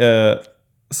basically,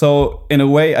 so in a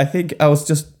way, I think I was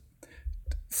just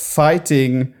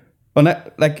fighting on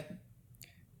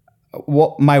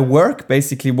what my work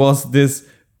basically was, this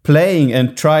playing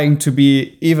and trying to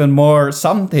be even more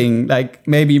something, like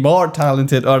maybe more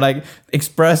talented, or like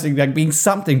expressing, like being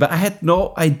something, but I had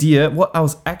no idea what I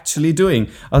was actually doing.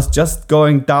 I was just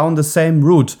going down the same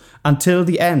route until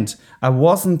the end. I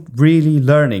wasn't really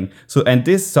learning. So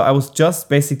I was just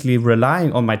basically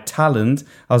relying on my talent.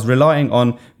 I was relying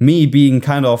on me being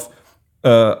kind of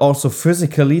also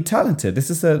physically talented. This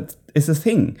is a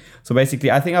thing. So basically,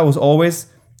 I think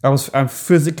I'm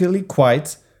physically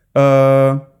quite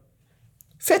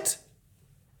fit.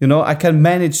 I can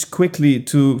manage quickly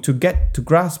to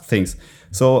grasp things.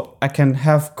 So I can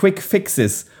have quick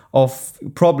fixes of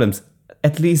problems,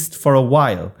 at least for a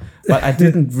while. But I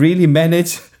didn't really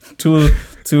manage to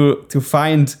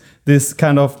find this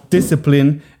kind of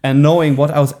discipline and knowing what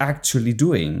I was actually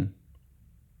doing.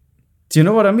 Do you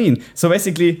know what I mean? So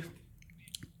basically,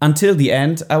 until the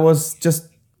end, I was just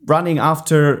running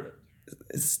after,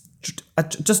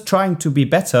 just trying to be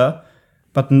better,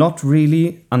 but not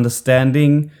really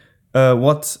understanding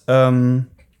what you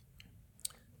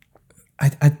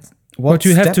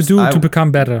have to do to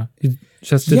become better.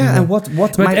 just didn't yeah. know. And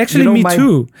what? But actually, me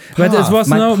too. But it was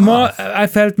my more. path. I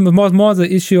felt more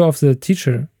the issue of the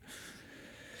teacher,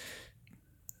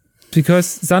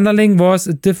 because Sanderling was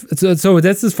so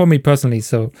this is for me personally.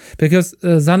 So because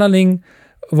Sanderling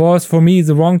was for me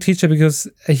the wrong teacher, because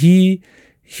he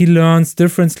learns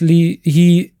differently.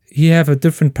 He have a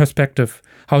different perspective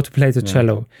how to play the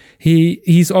cello.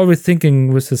 He's always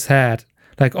thinking with his head.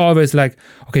 Like always, like,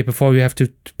 okay, before you have to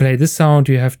play this sound,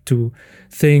 you have to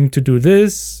think to do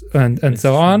this and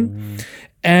so on.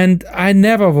 And I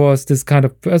never was this kind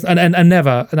of person, and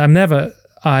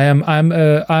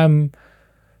I'm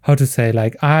how to say,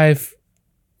 like, I've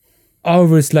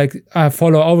always, like, I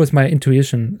follow always my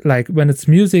intuition. Like when it's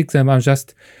music, then I'm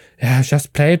just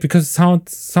play it because it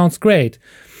sounds great.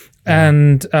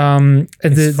 And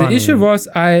the issue was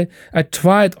I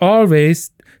tried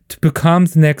always to become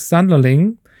the next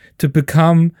Sanderling, to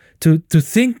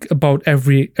think about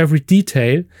every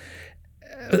detail.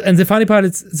 And the funny part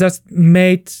is just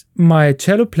made my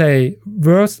cello play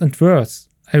worse and worse.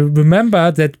 I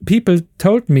remember that people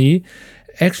told me,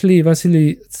 actually,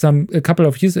 Vasily, a couple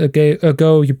of years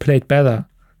ago you played better.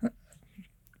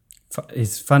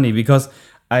 It's funny because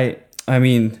I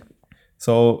mean,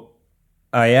 so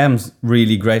I am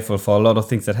really grateful for a lot of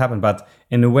things that happened, but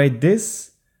in a way,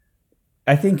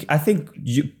 I think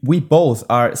we both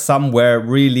are somewhere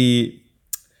really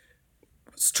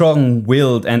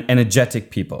strong-willed and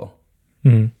energetic people.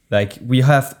 Like we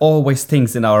have always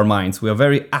things in our minds. We are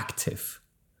very active.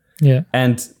 Yeah.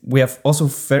 And we have also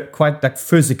quite like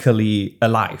physically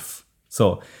alive.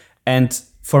 So, and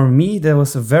for me, there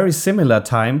was a very similar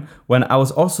time when I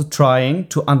was also trying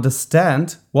to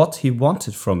understand what he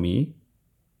wanted from me.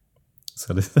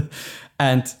 So,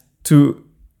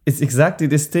 it's exactly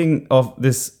this thing of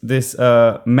this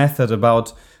method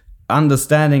about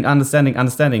understanding.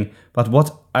 But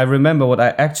what I remember, what I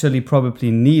actually probably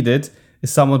needed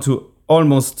is someone to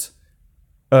almost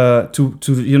to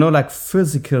like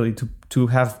physically to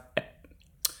have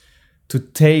to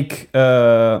take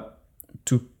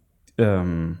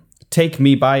take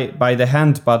me by the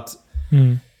hand, but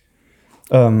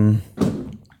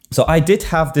so I did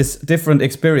have this different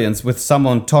experience with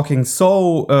someone talking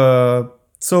so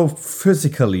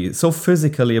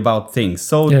physically about things,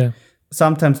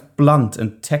 sometimes blunt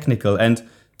and technical and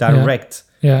direct.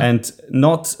 And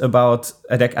not about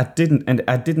like I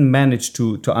didn't manage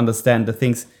to understand the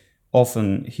things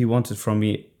often he wanted from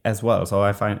me as well. So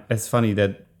I find it's funny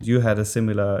that you had a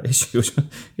similar issue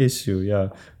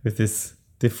with this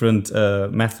different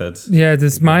method. Yeah,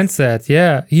 this mindset.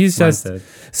 Yeah, he's mindset.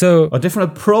 Just so a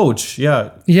different approach. Yeah,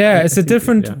 it's a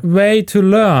different way to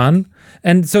learn,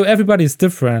 and so everybody's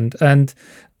different, and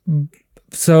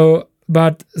so.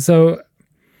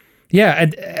 Yeah,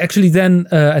 and actually then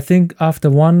I think after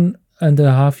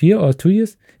 1.5 years or 2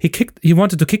 years, he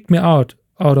wanted to kick me out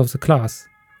of the class.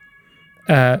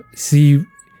 He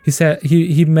said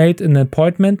he made an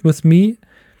appointment with me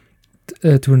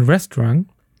to a restaurant,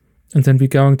 and then we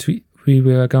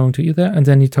were going to eat there, and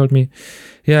then he told me,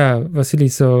 yeah, Vasily,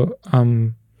 so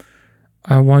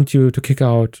I want you to kick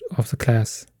out of the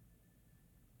class.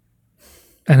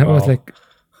 And I was like,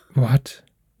 what?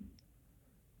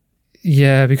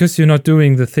 Yeah, because you're not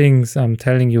doing the things I'm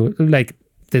telling you. Like,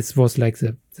 this was like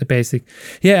the basic.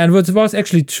 Yeah, and what was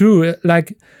actually true,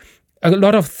 like a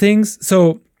lot of things.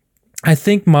 So I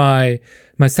think my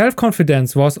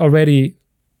self-confidence was already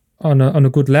on a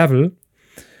good level.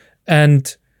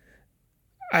 And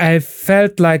I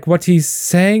felt like what he's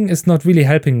saying is not really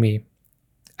helping me.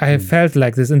 I felt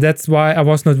like this, and that's why I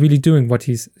was not really doing what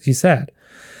he said.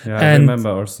 Yeah, I remember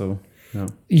also.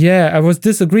 Yeah, I was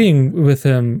disagreeing with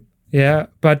him. Yeah,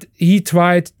 but he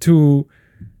tried to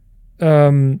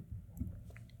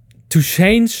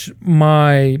change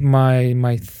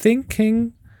my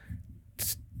thinking,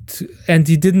 and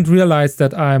he didn't realize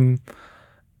that I'm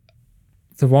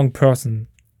the wrong person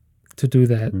to do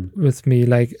that with me.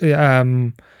 Like, I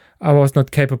was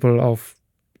not capable of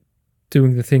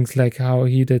doing the things like how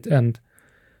he did, and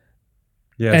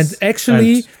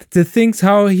actually the things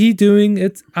how he doing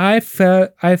it, I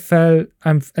felt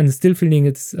I'm still feeling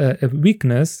it's a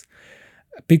weakness,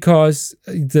 because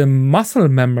the muscle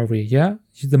memory,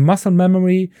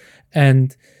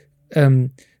 and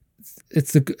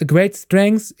it's a great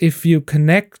strength if you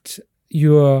connect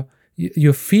your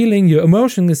feeling, your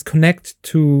emotion is connected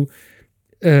to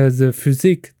the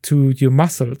physique, to your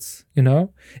muscles.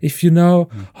 If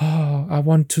I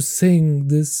want to sing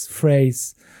this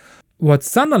phrase. What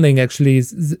Sanderling actually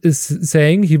is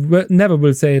saying, he never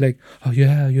will say like, oh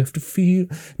yeah, you have to feel.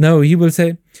 No, he will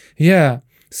say, yeah,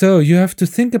 so you have to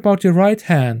think about your right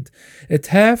hand.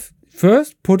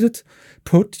 first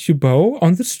put your bow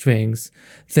on the strings,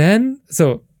 then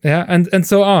and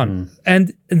so on.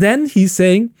 And then he's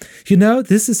saying,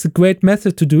 this is a great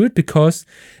method to do it, because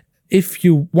if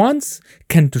you once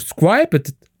can describe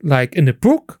it like in a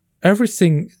book,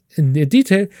 everything in the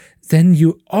detail, then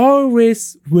you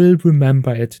always will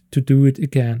remember it to do it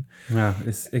again. Yeah,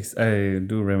 I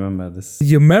do remember this.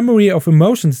 Your memory of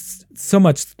emotions is so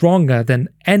much stronger than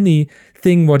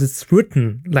anything what is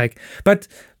written. But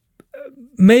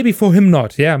maybe for him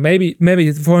not. Yeah,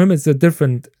 maybe for him it's a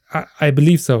different. I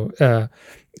believe so.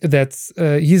 That's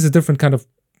he's a different kind of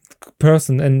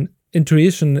person, and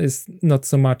intuition is not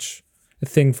so much a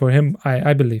thing for him.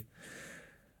 I believe.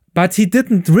 But he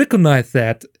didn't recognize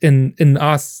that in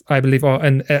us, I believe, or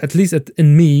at least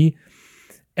in me,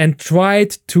 and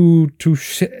tried to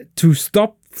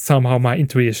stop somehow my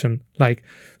intuition. Like,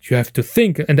 you have to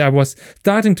think. And I was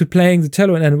starting to playing the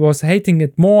cello, and I was hating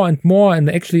it more and more. And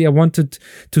actually, I wanted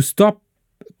to stop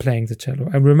playing the cello.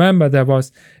 I remember there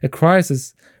was a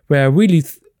crisis where I really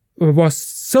was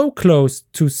so close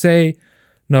to say,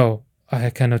 no, I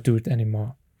cannot do it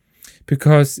anymore,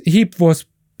 because he was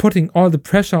putting all the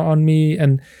pressure on me,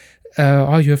 and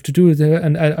you have to do it,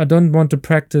 and I don't want to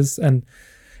practice, and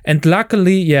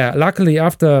luckily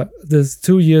after this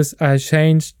 2 years I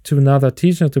changed to another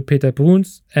teacher, to Peter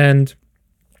Bruns, and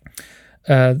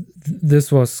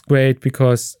this was great,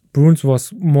 because Bruns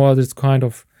was more this kind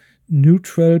of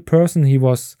neutral person. He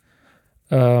was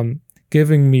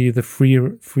giving me the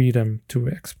freedom to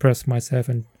express myself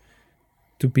and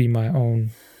to be my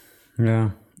own. Yeah,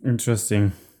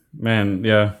 interesting. Man,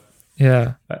 yeah.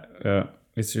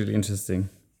 It's really interesting.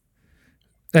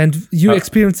 And you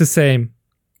experienced the same.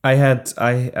 I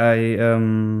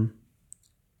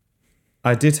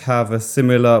did have a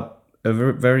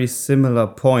very similar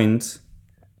point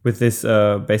with this,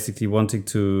 basically wanting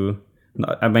to.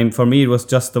 I mean, for me, it was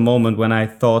just the moment when I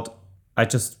thought I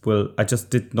just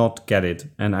did not get it,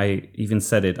 and I even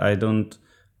said it. I don't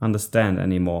understand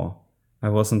anymore. I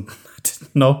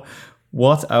didn't know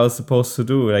what I was supposed to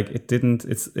do. Like,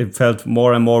 it felt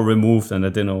more and more removed, and I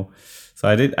didn't know. So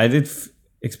I did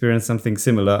experience something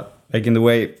similar, like in the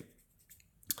way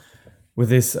with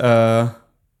this.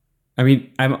 I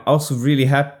mean, I'm also really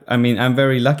happy. I mean, I'm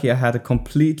very lucky. I had a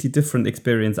completely different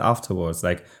experience afterwards,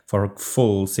 like for a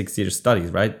full 6 year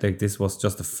studies, right? Like, this was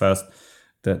just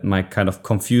my kind of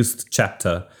confused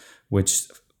chapter, which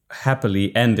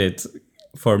happily ended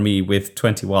for me with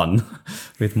 21,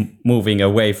 with moving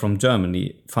away from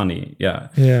Germany. Funny, yeah.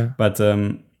 Yeah. But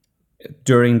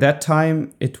during that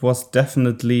time, it was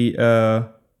definitely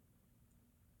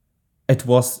it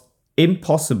was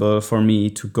impossible for me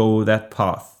to go that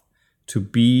path, to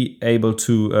be able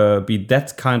to be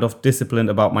that kind of disciplined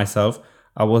about myself.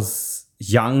 I was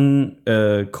young,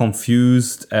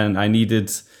 confused, and I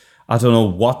needed, I don't know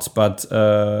what, but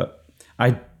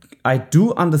I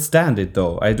do understand it,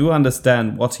 though. I do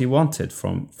understand what he wanted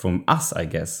from us, I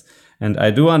guess. And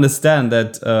I do understand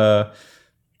that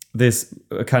this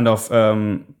kind of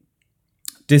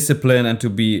discipline and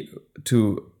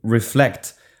to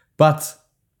reflect. But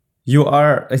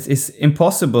it's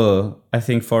impossible, I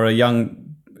think, for a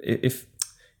young, if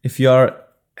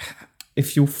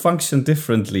you function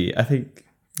differently, I think.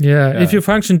 Yeah, if you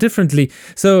function differently.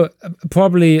 So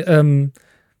probably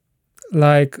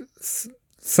like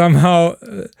somehow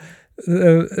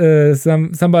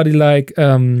somebody like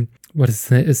what is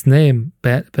his name?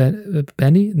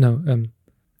 Benny? No.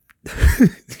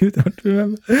 You don't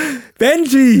remember?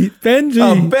 Benji.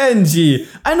 Oh, Benji.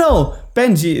 I know.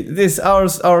 Benji, this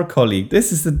our colleague.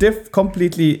 This is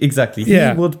completely exactly.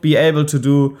 Yeah. He would be able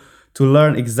to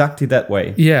learn exactly that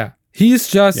way. Yeah. He's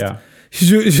just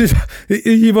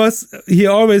he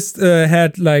always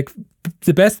had like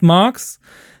the best marks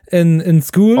in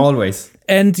school. Always.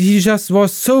 And he just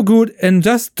was so good in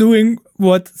just doing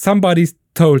what somebody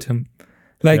told him.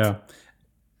 Like,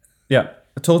 yeah,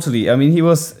 totally. I mean, he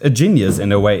was a genius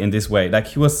in a way, in this way. Like,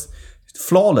 he was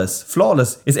flawless.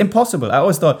 It's impossible. I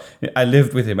always thought, I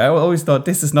lived with him. I always thought,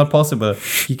 this is not possible.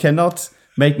 He cannot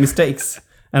make mistakes.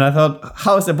 And I thought,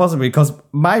 how is that possible? Because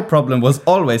my problem was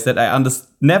always that I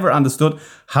never understood,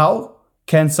 how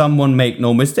can someone make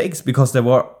no mistakes? Because there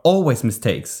were always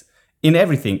mistakes. In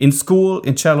everything, in school,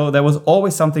 in cello, there was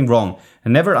always something wrong. I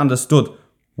never understood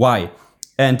why.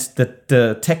 And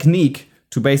the technique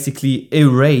to basically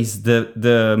erase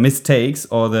the mistakes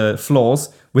or the flaws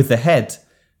with the head,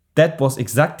 that was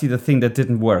exactly the thing that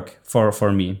didn't work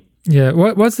for me. Yeah,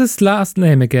 what's his last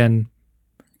name again?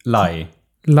 Lai.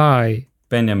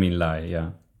 Benjamin Lai, yeah.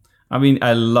 I mean,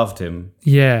 I loved him.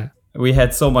 Yeah. We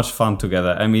had so much fun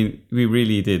together. I mean, we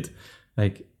really did.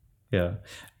 Like, yeah.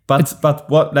 But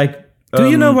what like? Do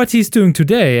you know what he's doing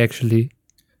today? Actually,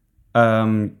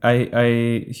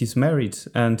 he's married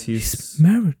and he's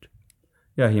married.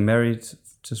 Yeah, he married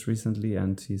just recently,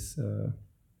 and he's.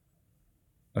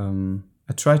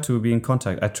 I try to be in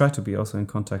contact. I try to be also in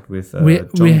contact with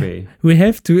John Bay. We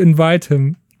have to invite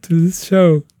him to this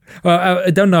show. Well,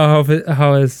 I don't know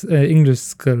how his English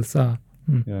skills are.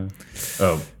 Yeah.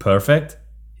 Oh, perfect.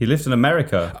 He lives in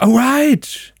America. Oh,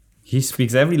 right. He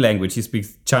speaks every language. He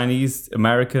speaks Chinese,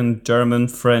 American, German,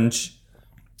 French.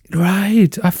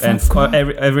 Right. I forgot.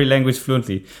 And every language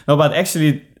fluently. No, but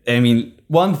actually, I mean,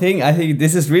 one thing I think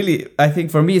this is really, I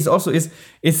think for me is also is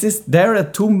this, there are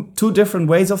two different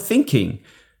ways of thinking.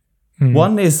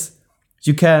 One is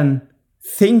you can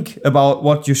think about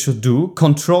what you should do,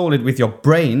 control it with your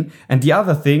brain, and the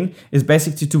other thing is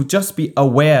basically to just be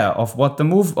aware of what the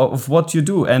move of what you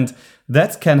do, and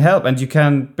that can help. And you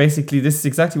can basically, this is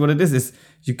exactly what it is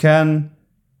you can,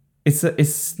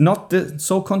 it's not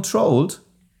so controlled,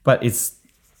 but it's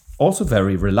also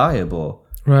very reliable.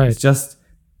 Right. It's just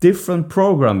different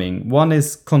programming. One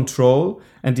is control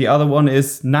and the other one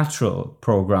is natural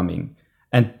programming.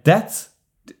 And that's,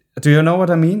 do you know what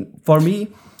I mean? For me,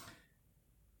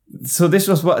 so this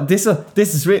was what this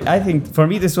is really, I think for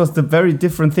me this was the very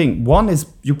different thing. One is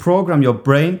you program your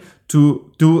brain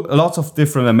to do a lot of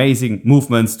different amazing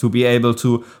movements to be able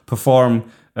to perform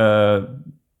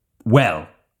well.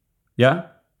 Yeah.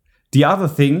 The other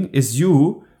thing is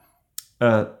you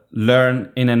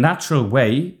learn in a natural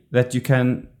way that you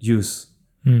can use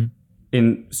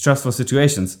in stressful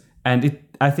situations. And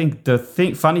I think the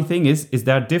funny thing is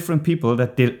there are different people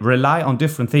that they rely on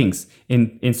different things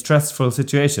in stressful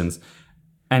situations.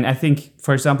 And I think,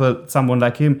 for example, someone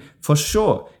like him, for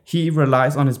sure, he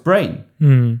relies on his brain.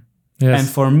 Yes. And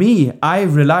for me, I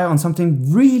rely on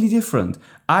something really different.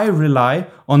 I rely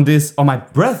on my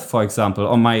breath, for example,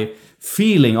 on my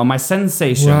feeling, on my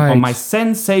sensation, on my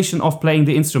sensation of playing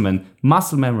the instrument,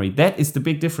 muscle memory. That is the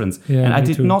big difference. Yeah, and I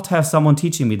did not have someone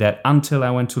teaching me that until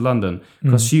I went to London,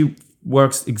 because she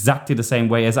works exactly the same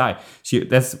way as I.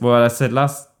 That's what I said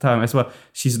last time as well.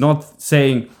 She's not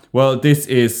saying, well, this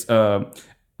is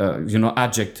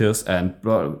adjectives and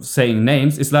saying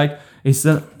names. It's like these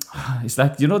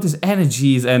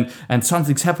energies and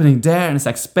something's happening there, and it's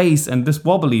like space and this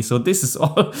wobbly. So this is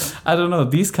all, I don't know,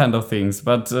 these kind of things.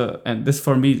 But and this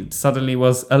for me suddenly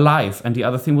was alive, and the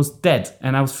other thing was dead,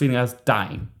 and I was feeling I was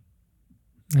dying.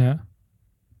 Yeah.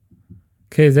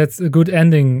 Okay, that's a good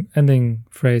ending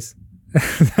phrase. I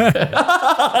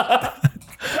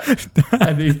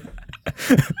think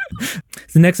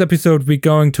the next episode we're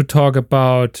going to talk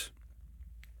about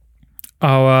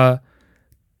our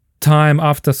time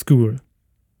after school.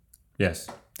 Yes.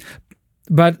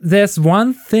 But there's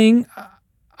one thing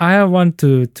I want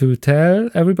to tell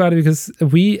everybody, because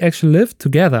we actually lived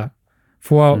together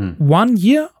for 1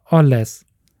 year or less.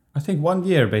 I think 1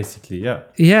 year, basically, yeah.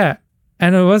 Yeah,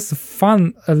 and it was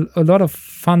fun, a lot of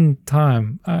fun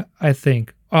time, I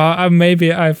think. Or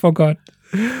maybe I forgot.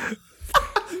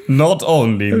 Not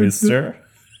only, mister.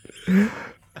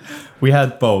 We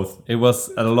had both. It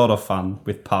was a lot of fun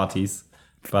with parties.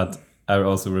 But I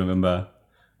also remember,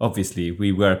 obviously,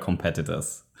 we were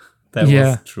competitors. That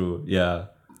was true, yeah.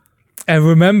 I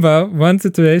remember one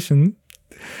situation.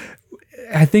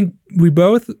 I think we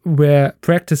both were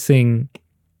practicing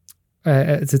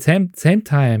at the same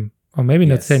time, or maybe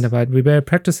not the same time, but we were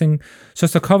practicing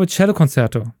Shostakovich cello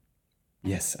concerto.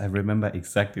 Yes, I remember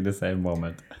exactly the same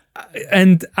moment.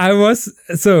 And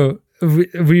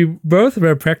we both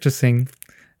were practicing,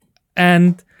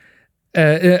 and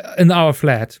in our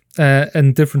flat,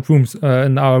 in different rooms,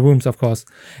 in our rooms, of course.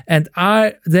 And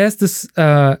there's this,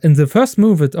 in the first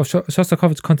movement of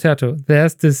Shostakovich concerto,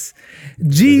 there's this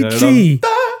G.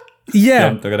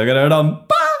 Yeah.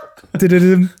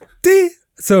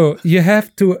 So you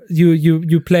have to,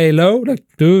 you play low, like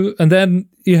do, and then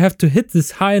you have to hit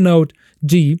this high note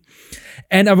G.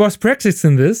 And I was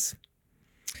practicing this.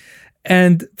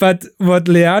 But what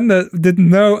Leander didn't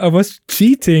know, I was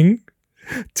cheating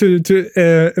to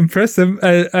impress him.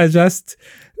 I just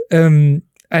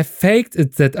I faked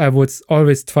it that I would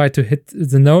always try to hit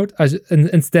the note. I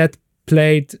instead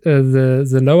played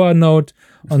the lower note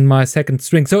on my second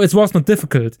string, so it was not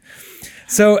difficult.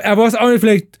 So I was only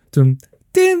playing dum,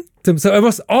 dim, dum. So I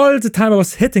was all the time I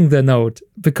was hitting the note,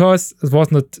 because it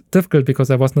was not difficult, because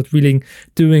I was not really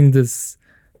doing this.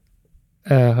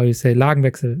 How you say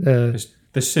Lagenwechsel?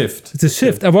 The shift. The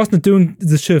shift. I was not doing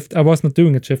the shift. I was not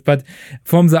doing a shift. But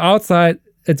from the outside,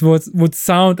 it would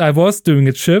sound I was doing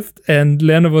a shift. And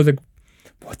Leander was like,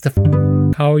 what the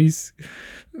how he's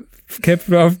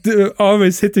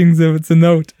always hitting the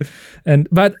note.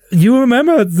 But you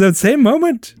remember the same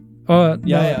moment? Or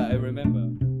yeah, I remember.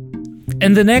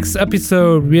 In the next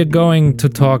episode, we're going to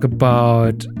talk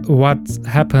about what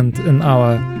happened in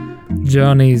our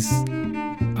journeys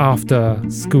after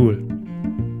school.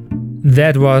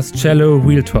 That was Cello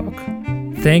Real Talk.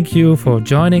 Thank you for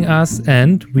joining us,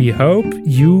 and we hope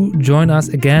you join us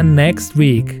again next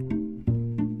week.